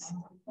is.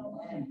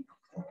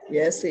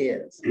 Yes, he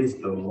is. It's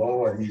the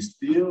Lord. He's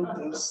still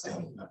the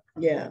same.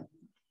 Yeah.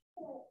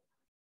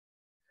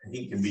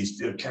 He can be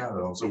still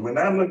counted on. So when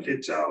I look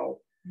at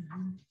y'all,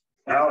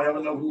 I don't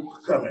ever know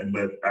who's coming,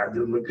 but I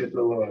just look at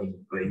the Lord and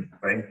say,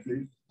 thank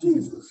you,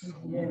 Jesus,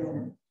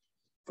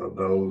 for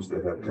those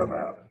that have come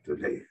out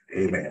today.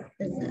 Amen.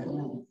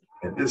 Amen.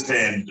 At this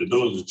time, the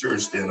doors of the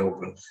church stand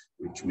open,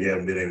 which we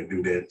haven't been able to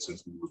do that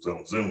since we was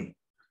on Zoom.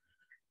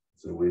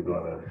 So we're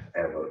gonna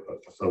have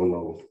a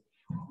solo,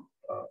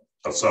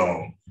 a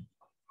song.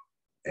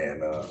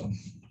 And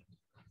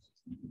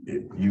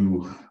if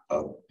you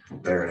are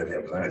there and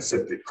have not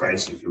accepted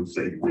Christ as your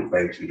Savior, we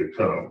invite you to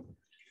come.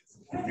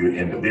 If you're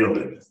in the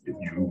building, if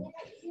you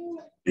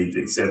need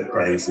to accept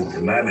Christ, if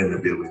you're not in the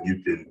building,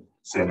 you can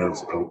send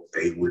us a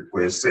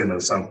request, send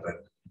us something,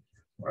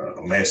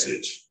 a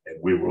message,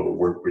 and we will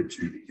work with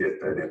you to get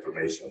that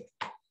information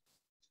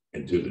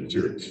into the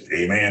church.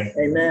 Amen.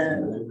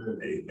 Amen.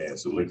 Amen.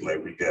 So it looks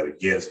like we got a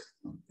guest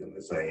in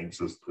the same,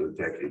 Sister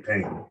Jackie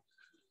Payne.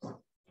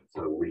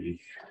 So we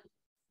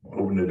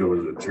open the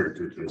doors of the church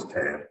at this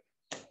time.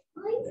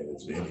 And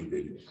if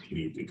anybody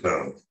need to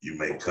come, you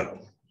may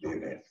come.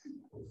 Amen.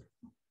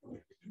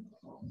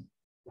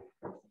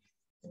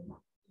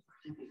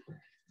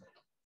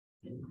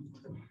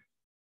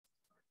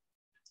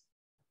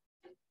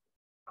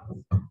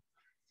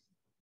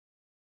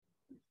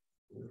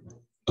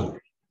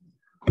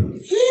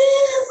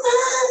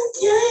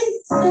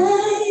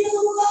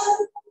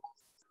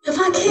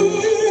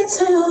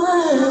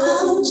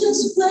 I'll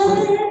just wave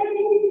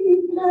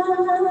my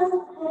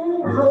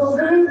hand. I'll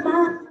wave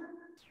my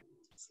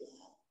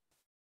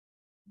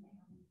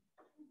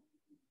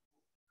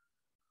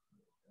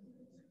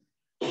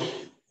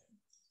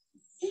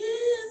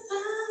if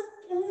I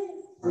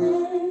can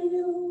say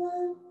you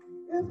one,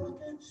 if I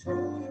can say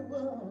you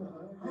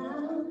one,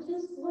 I'll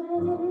just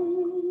wave my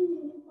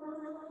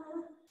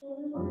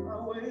hand.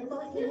 I'll wave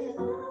my hand.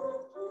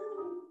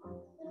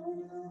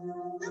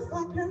 If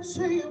I can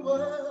say you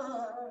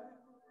one,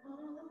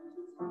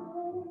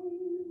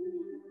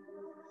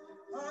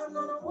 I'm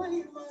gonna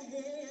wave my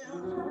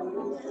hand.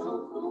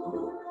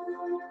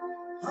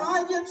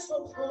 I get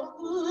so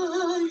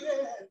full,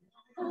 yeah.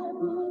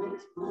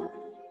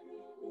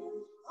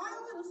 I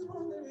was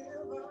wondering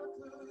if I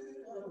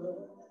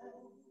could.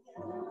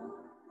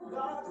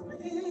 God's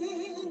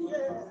been,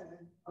 yeah,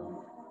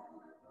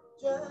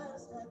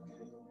 just like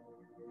you.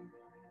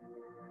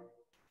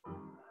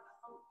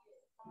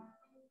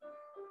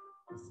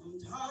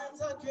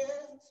 Sometimes I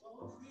get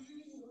so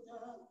filled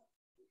up,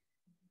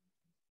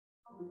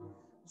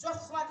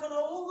 just like an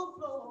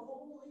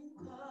overflowing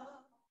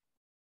cup.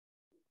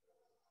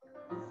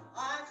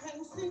 I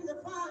can't seem to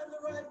find the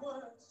right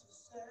words to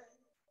say.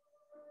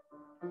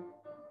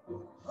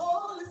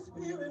 Holy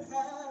Spirit,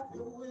 have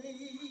your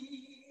way.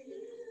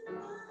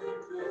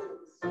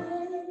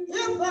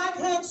 If I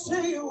can't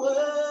say a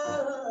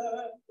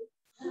word,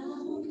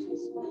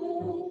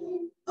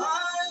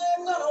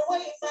 I'm gonna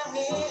wave my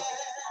hand.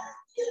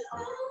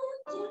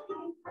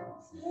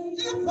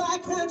 If I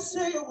can't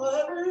say a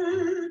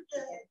word,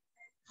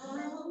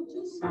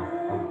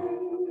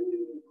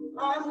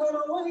 I'm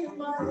gonna wave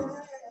my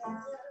hand.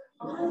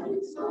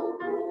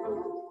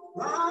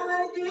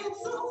 I get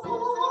so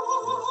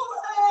full.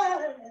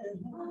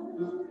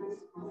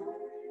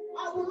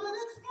 I would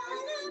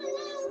explain it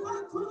if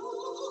I could.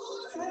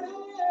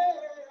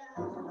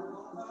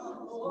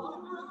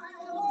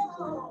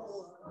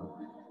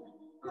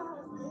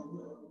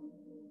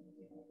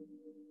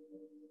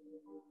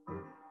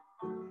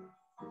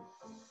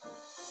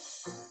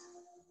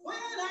 When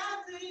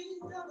I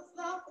think of his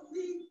love for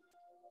me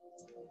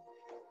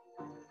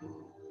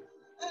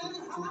and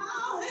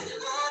how he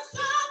looks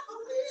out for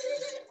me,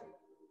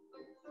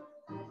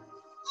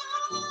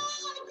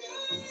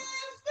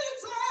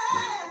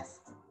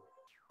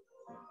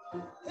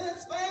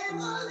 his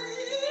family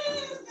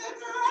is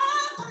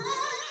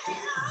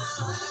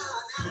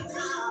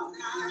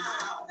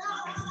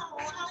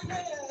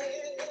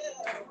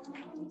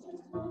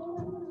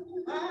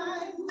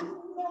I'm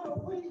gonna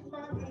wave my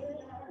hand.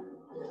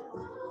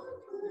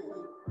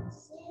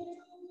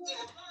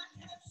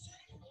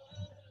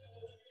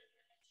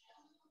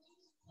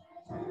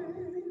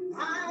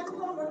 I'm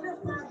gonna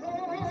lift my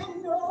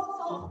hand,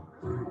 oh,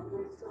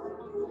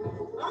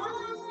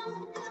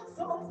 I get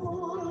so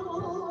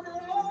full,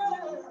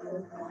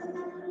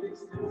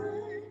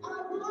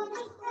 I would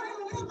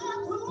explain if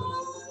I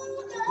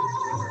could,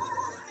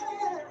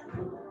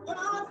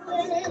 God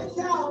bless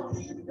y'all,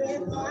 he's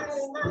been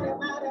mighty, mighty,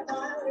 mighty,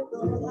 mighty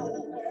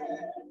good.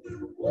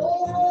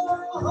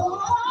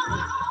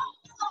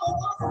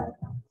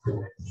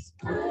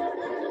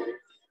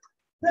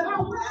 Then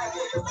I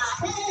wave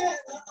my hand.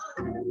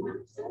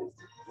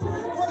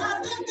 When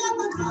I think of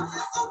the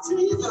goodness of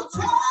Jesus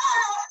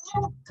Christ,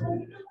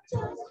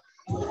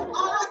 all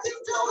I can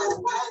do is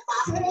wave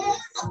my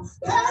hand.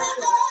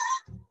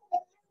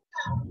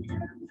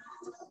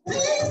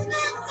 He's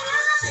been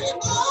mighty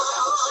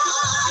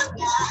good.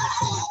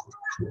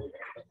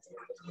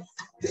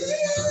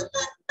 He's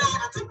been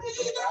better to me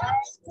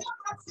than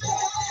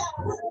myself.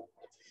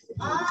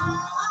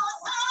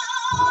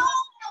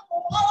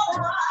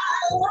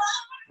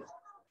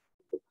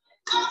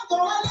 I'm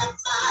gonna lift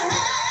my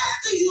hand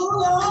to you,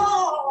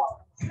 Lord.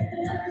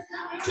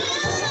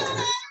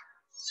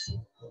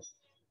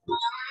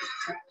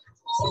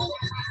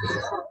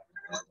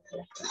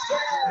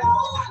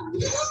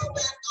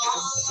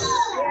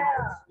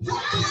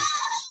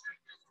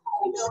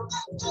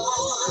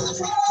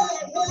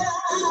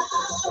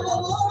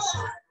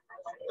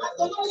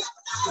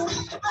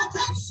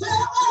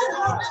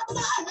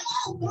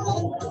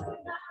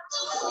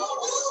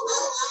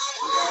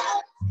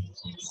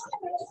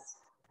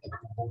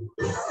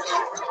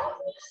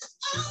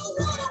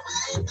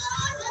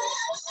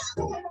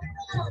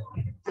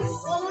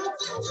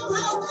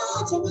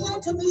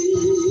 To me.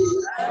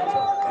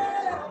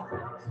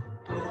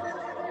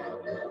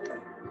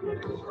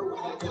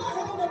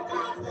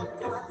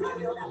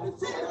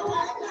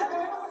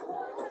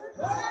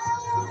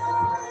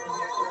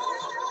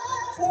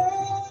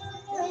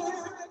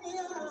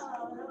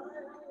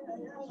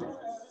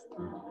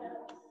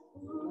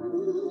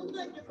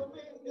 Thank you for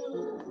being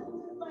good.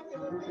 Thank you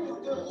for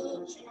being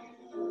good, Jesus.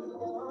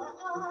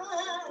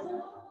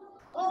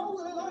 Oh,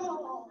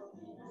 Lord.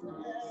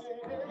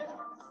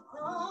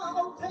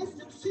 Oh, taste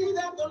and see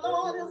that the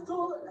Lord is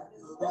good.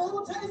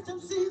 Oh, taste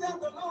and see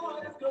that the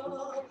Lord is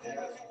good.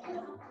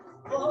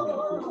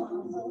 Oh,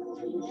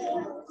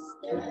 yes,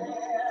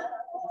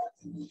 yes.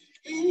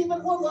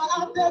 Even when we're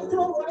out there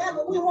doing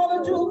whatever we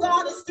want to do,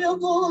 God is still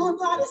good.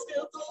 God is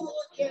still good.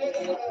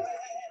 Yeah.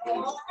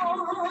 Oh,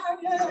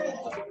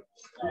 yeah.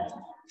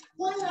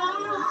 When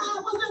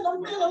I was in the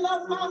middle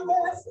of my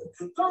mess,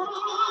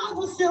 God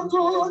was still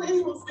good.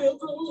 He was still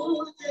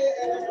good.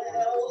 Yeah.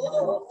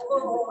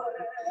 Oh,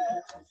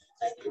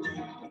 thank you.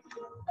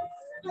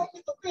 Thank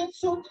you for being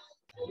so good.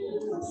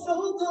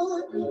 So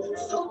good,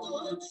 so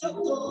good, so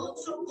good,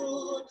 so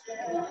good,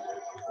 yeah.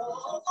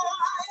 Oh,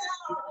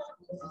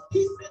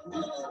 he's been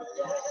good,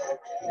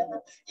 yeah.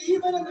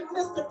 Even in the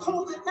midst of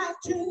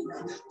COVID-19,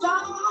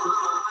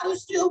 God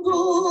is still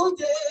good,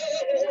 yeah.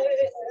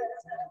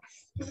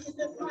 He's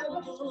been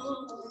mighty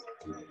good.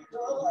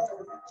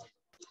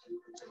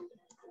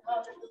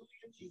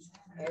 Hallelujah, Jesus.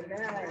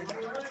 Amen.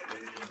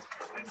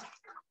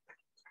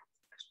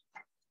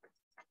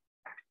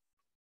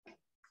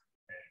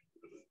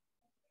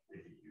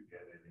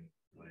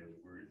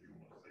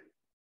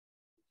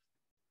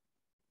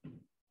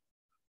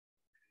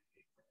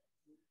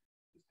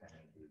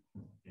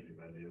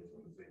 Anybody else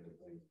want to say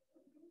anything?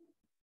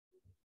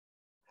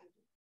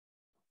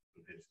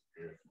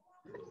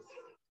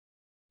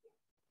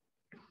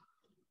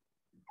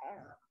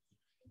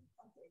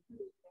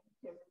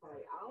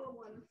 All I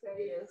want to say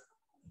is,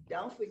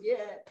 don't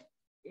forget,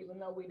 even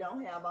though we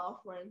don't have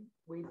offering,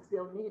 we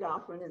still need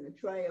offering in the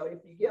tray. Or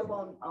if you give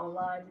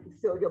online, you can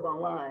still give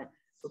online.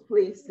 But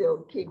please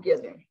still keep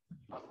giving.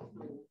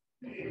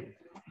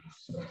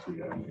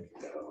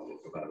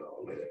 About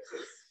all that.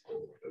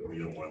 We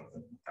don't want,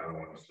 I don't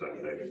want to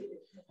start that.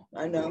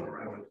 I know.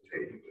 Around the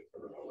table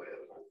and all that.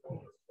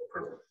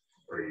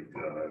 Praise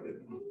God. And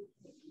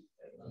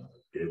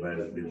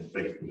everybody's been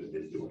faithful and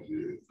they're doing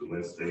good. So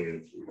let's stay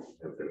in.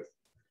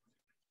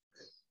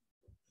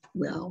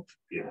 Well.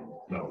 Yeah,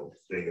 no,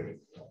 stay in.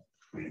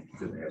 We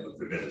should have a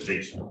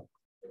premeditation.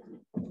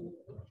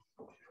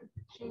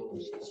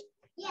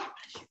 Yeah.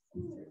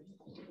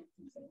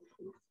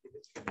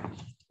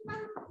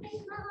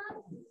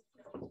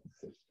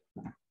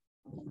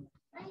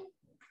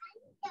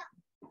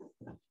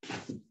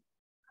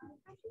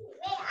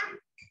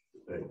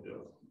 Thank you.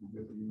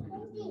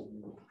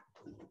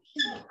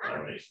 All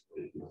right,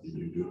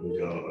 you do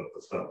y'all up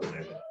for stopping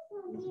there.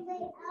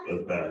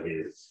 Let's bow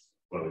heads.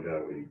 Father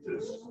God, we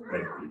just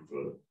thank you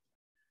for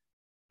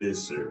this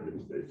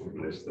service that you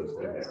blessed us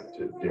to have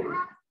today.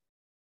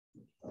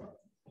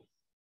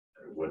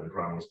 It wasn't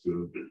promised to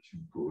us, but you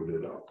pulled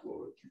it off,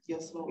 Lord.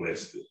 Yes, Lord.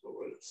 Blessed it,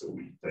 Lord. So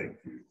we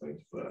thank you. Thank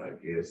you for our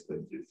guests.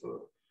 Thank you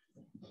for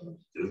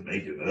just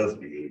making us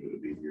be able to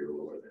be here,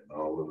 Lord, and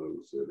all of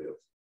those that have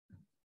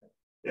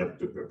helped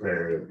to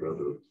prepare,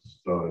 Brother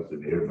Stars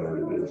and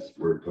everybody that's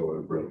worked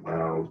on, Brother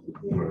Miles,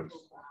 to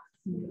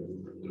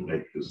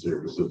make the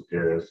service of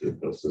Paris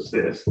a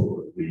success,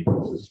 Lord. We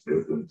just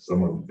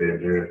some of them been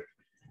there.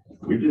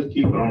 We just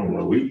keep on,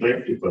 Lord. We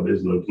thank you for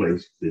this little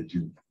place that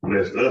you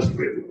blessed us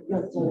with.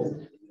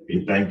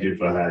 We thank you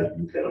for how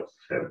you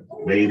have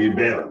made it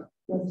better.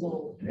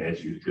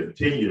 As you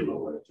continue,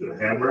 Lord, to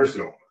have mercy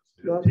on us.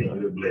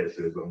 Continue to bless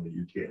us only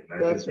you can.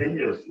 Now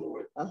continue us,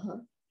 Lord,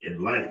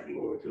 in life,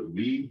 Lord, because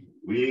we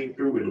ain't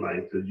through with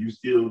life because you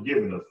still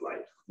giving us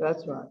life.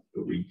 That's right.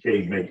 But we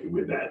can't make it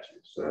without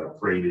you. So I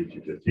pray that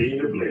you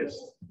continue to bless.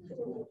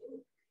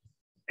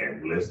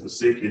 And bless the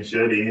sick and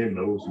shut in,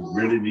 those who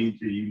really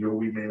need you. You know,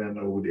 we may not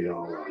know who they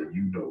all are.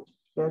 You know.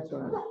 That's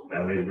right.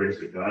 Now may the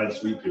grace of God,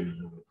 sweet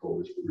communion, the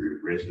Holy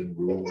Spirit, rest and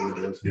rule with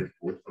us,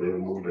 henceforth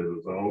forevermore. Let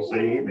us all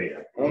say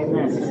amen.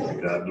 Amen.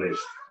 God bless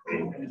you.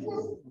 Amen.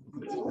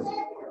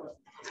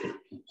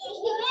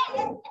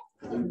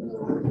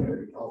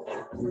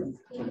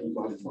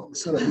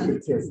 So I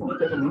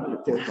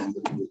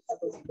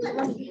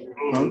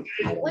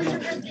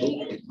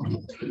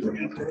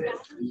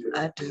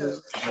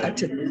do. I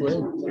typically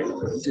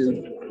do.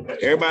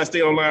 Everybody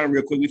stay online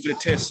real quick. We finna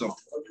test something.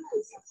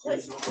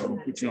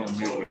 Put you on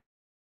mute.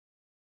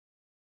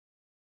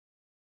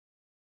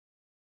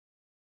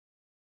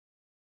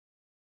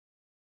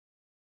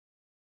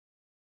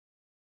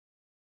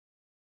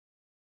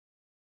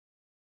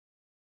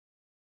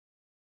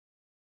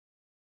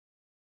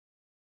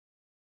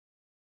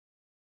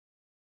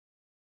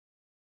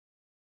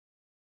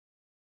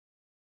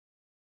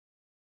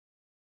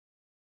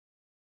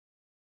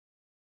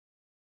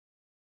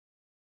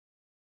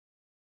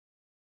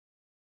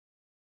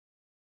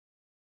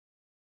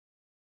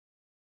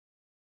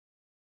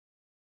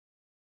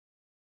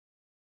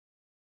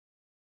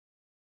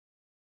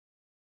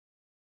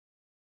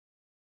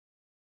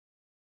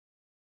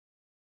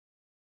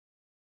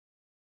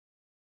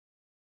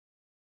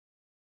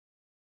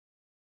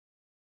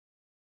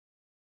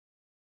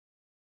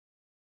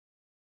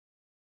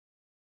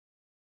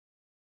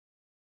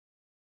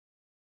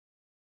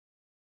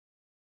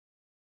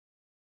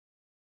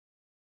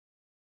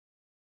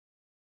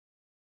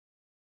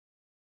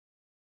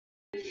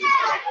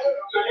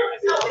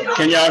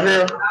 Can y'all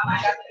hear?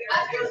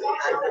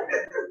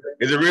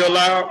 Is it real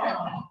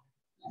loud?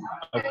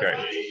 Okay.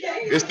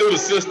 It's through the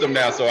system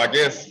now, so I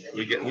guess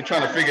we're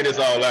trying to figure this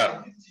all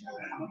out.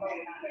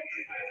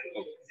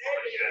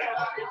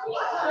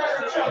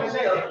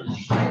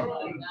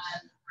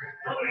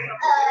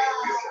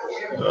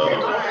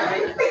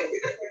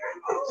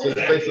 So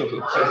say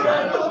something.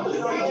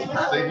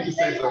 Say you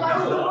say something.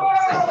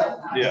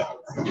 Yeah.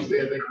 You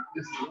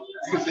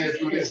can say it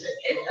through this.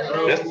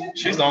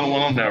 She's the only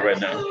one on there right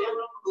now.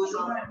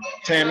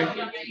 Tammy.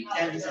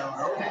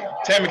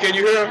 Tammy, can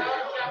you hear her?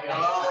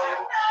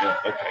 Yeah,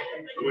 okay.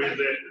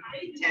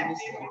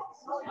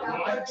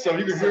 So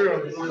you can hear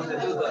her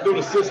through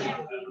the system,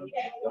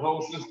 the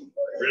whole system.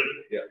 Really?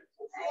 Yeah.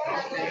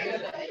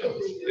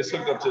 It's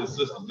hooked up to the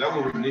system. That's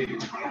what we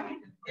need.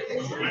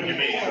 What do you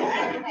mean?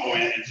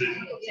 It's in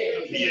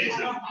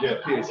PA. Yeah,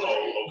 PA.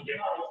 Oh, okay.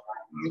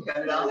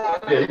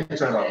 Yeah, you can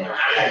turn it on now.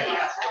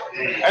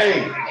 Hey,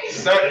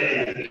 sir.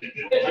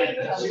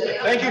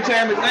 Thank you,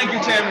 Tammy. Thank you,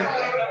 Tammy.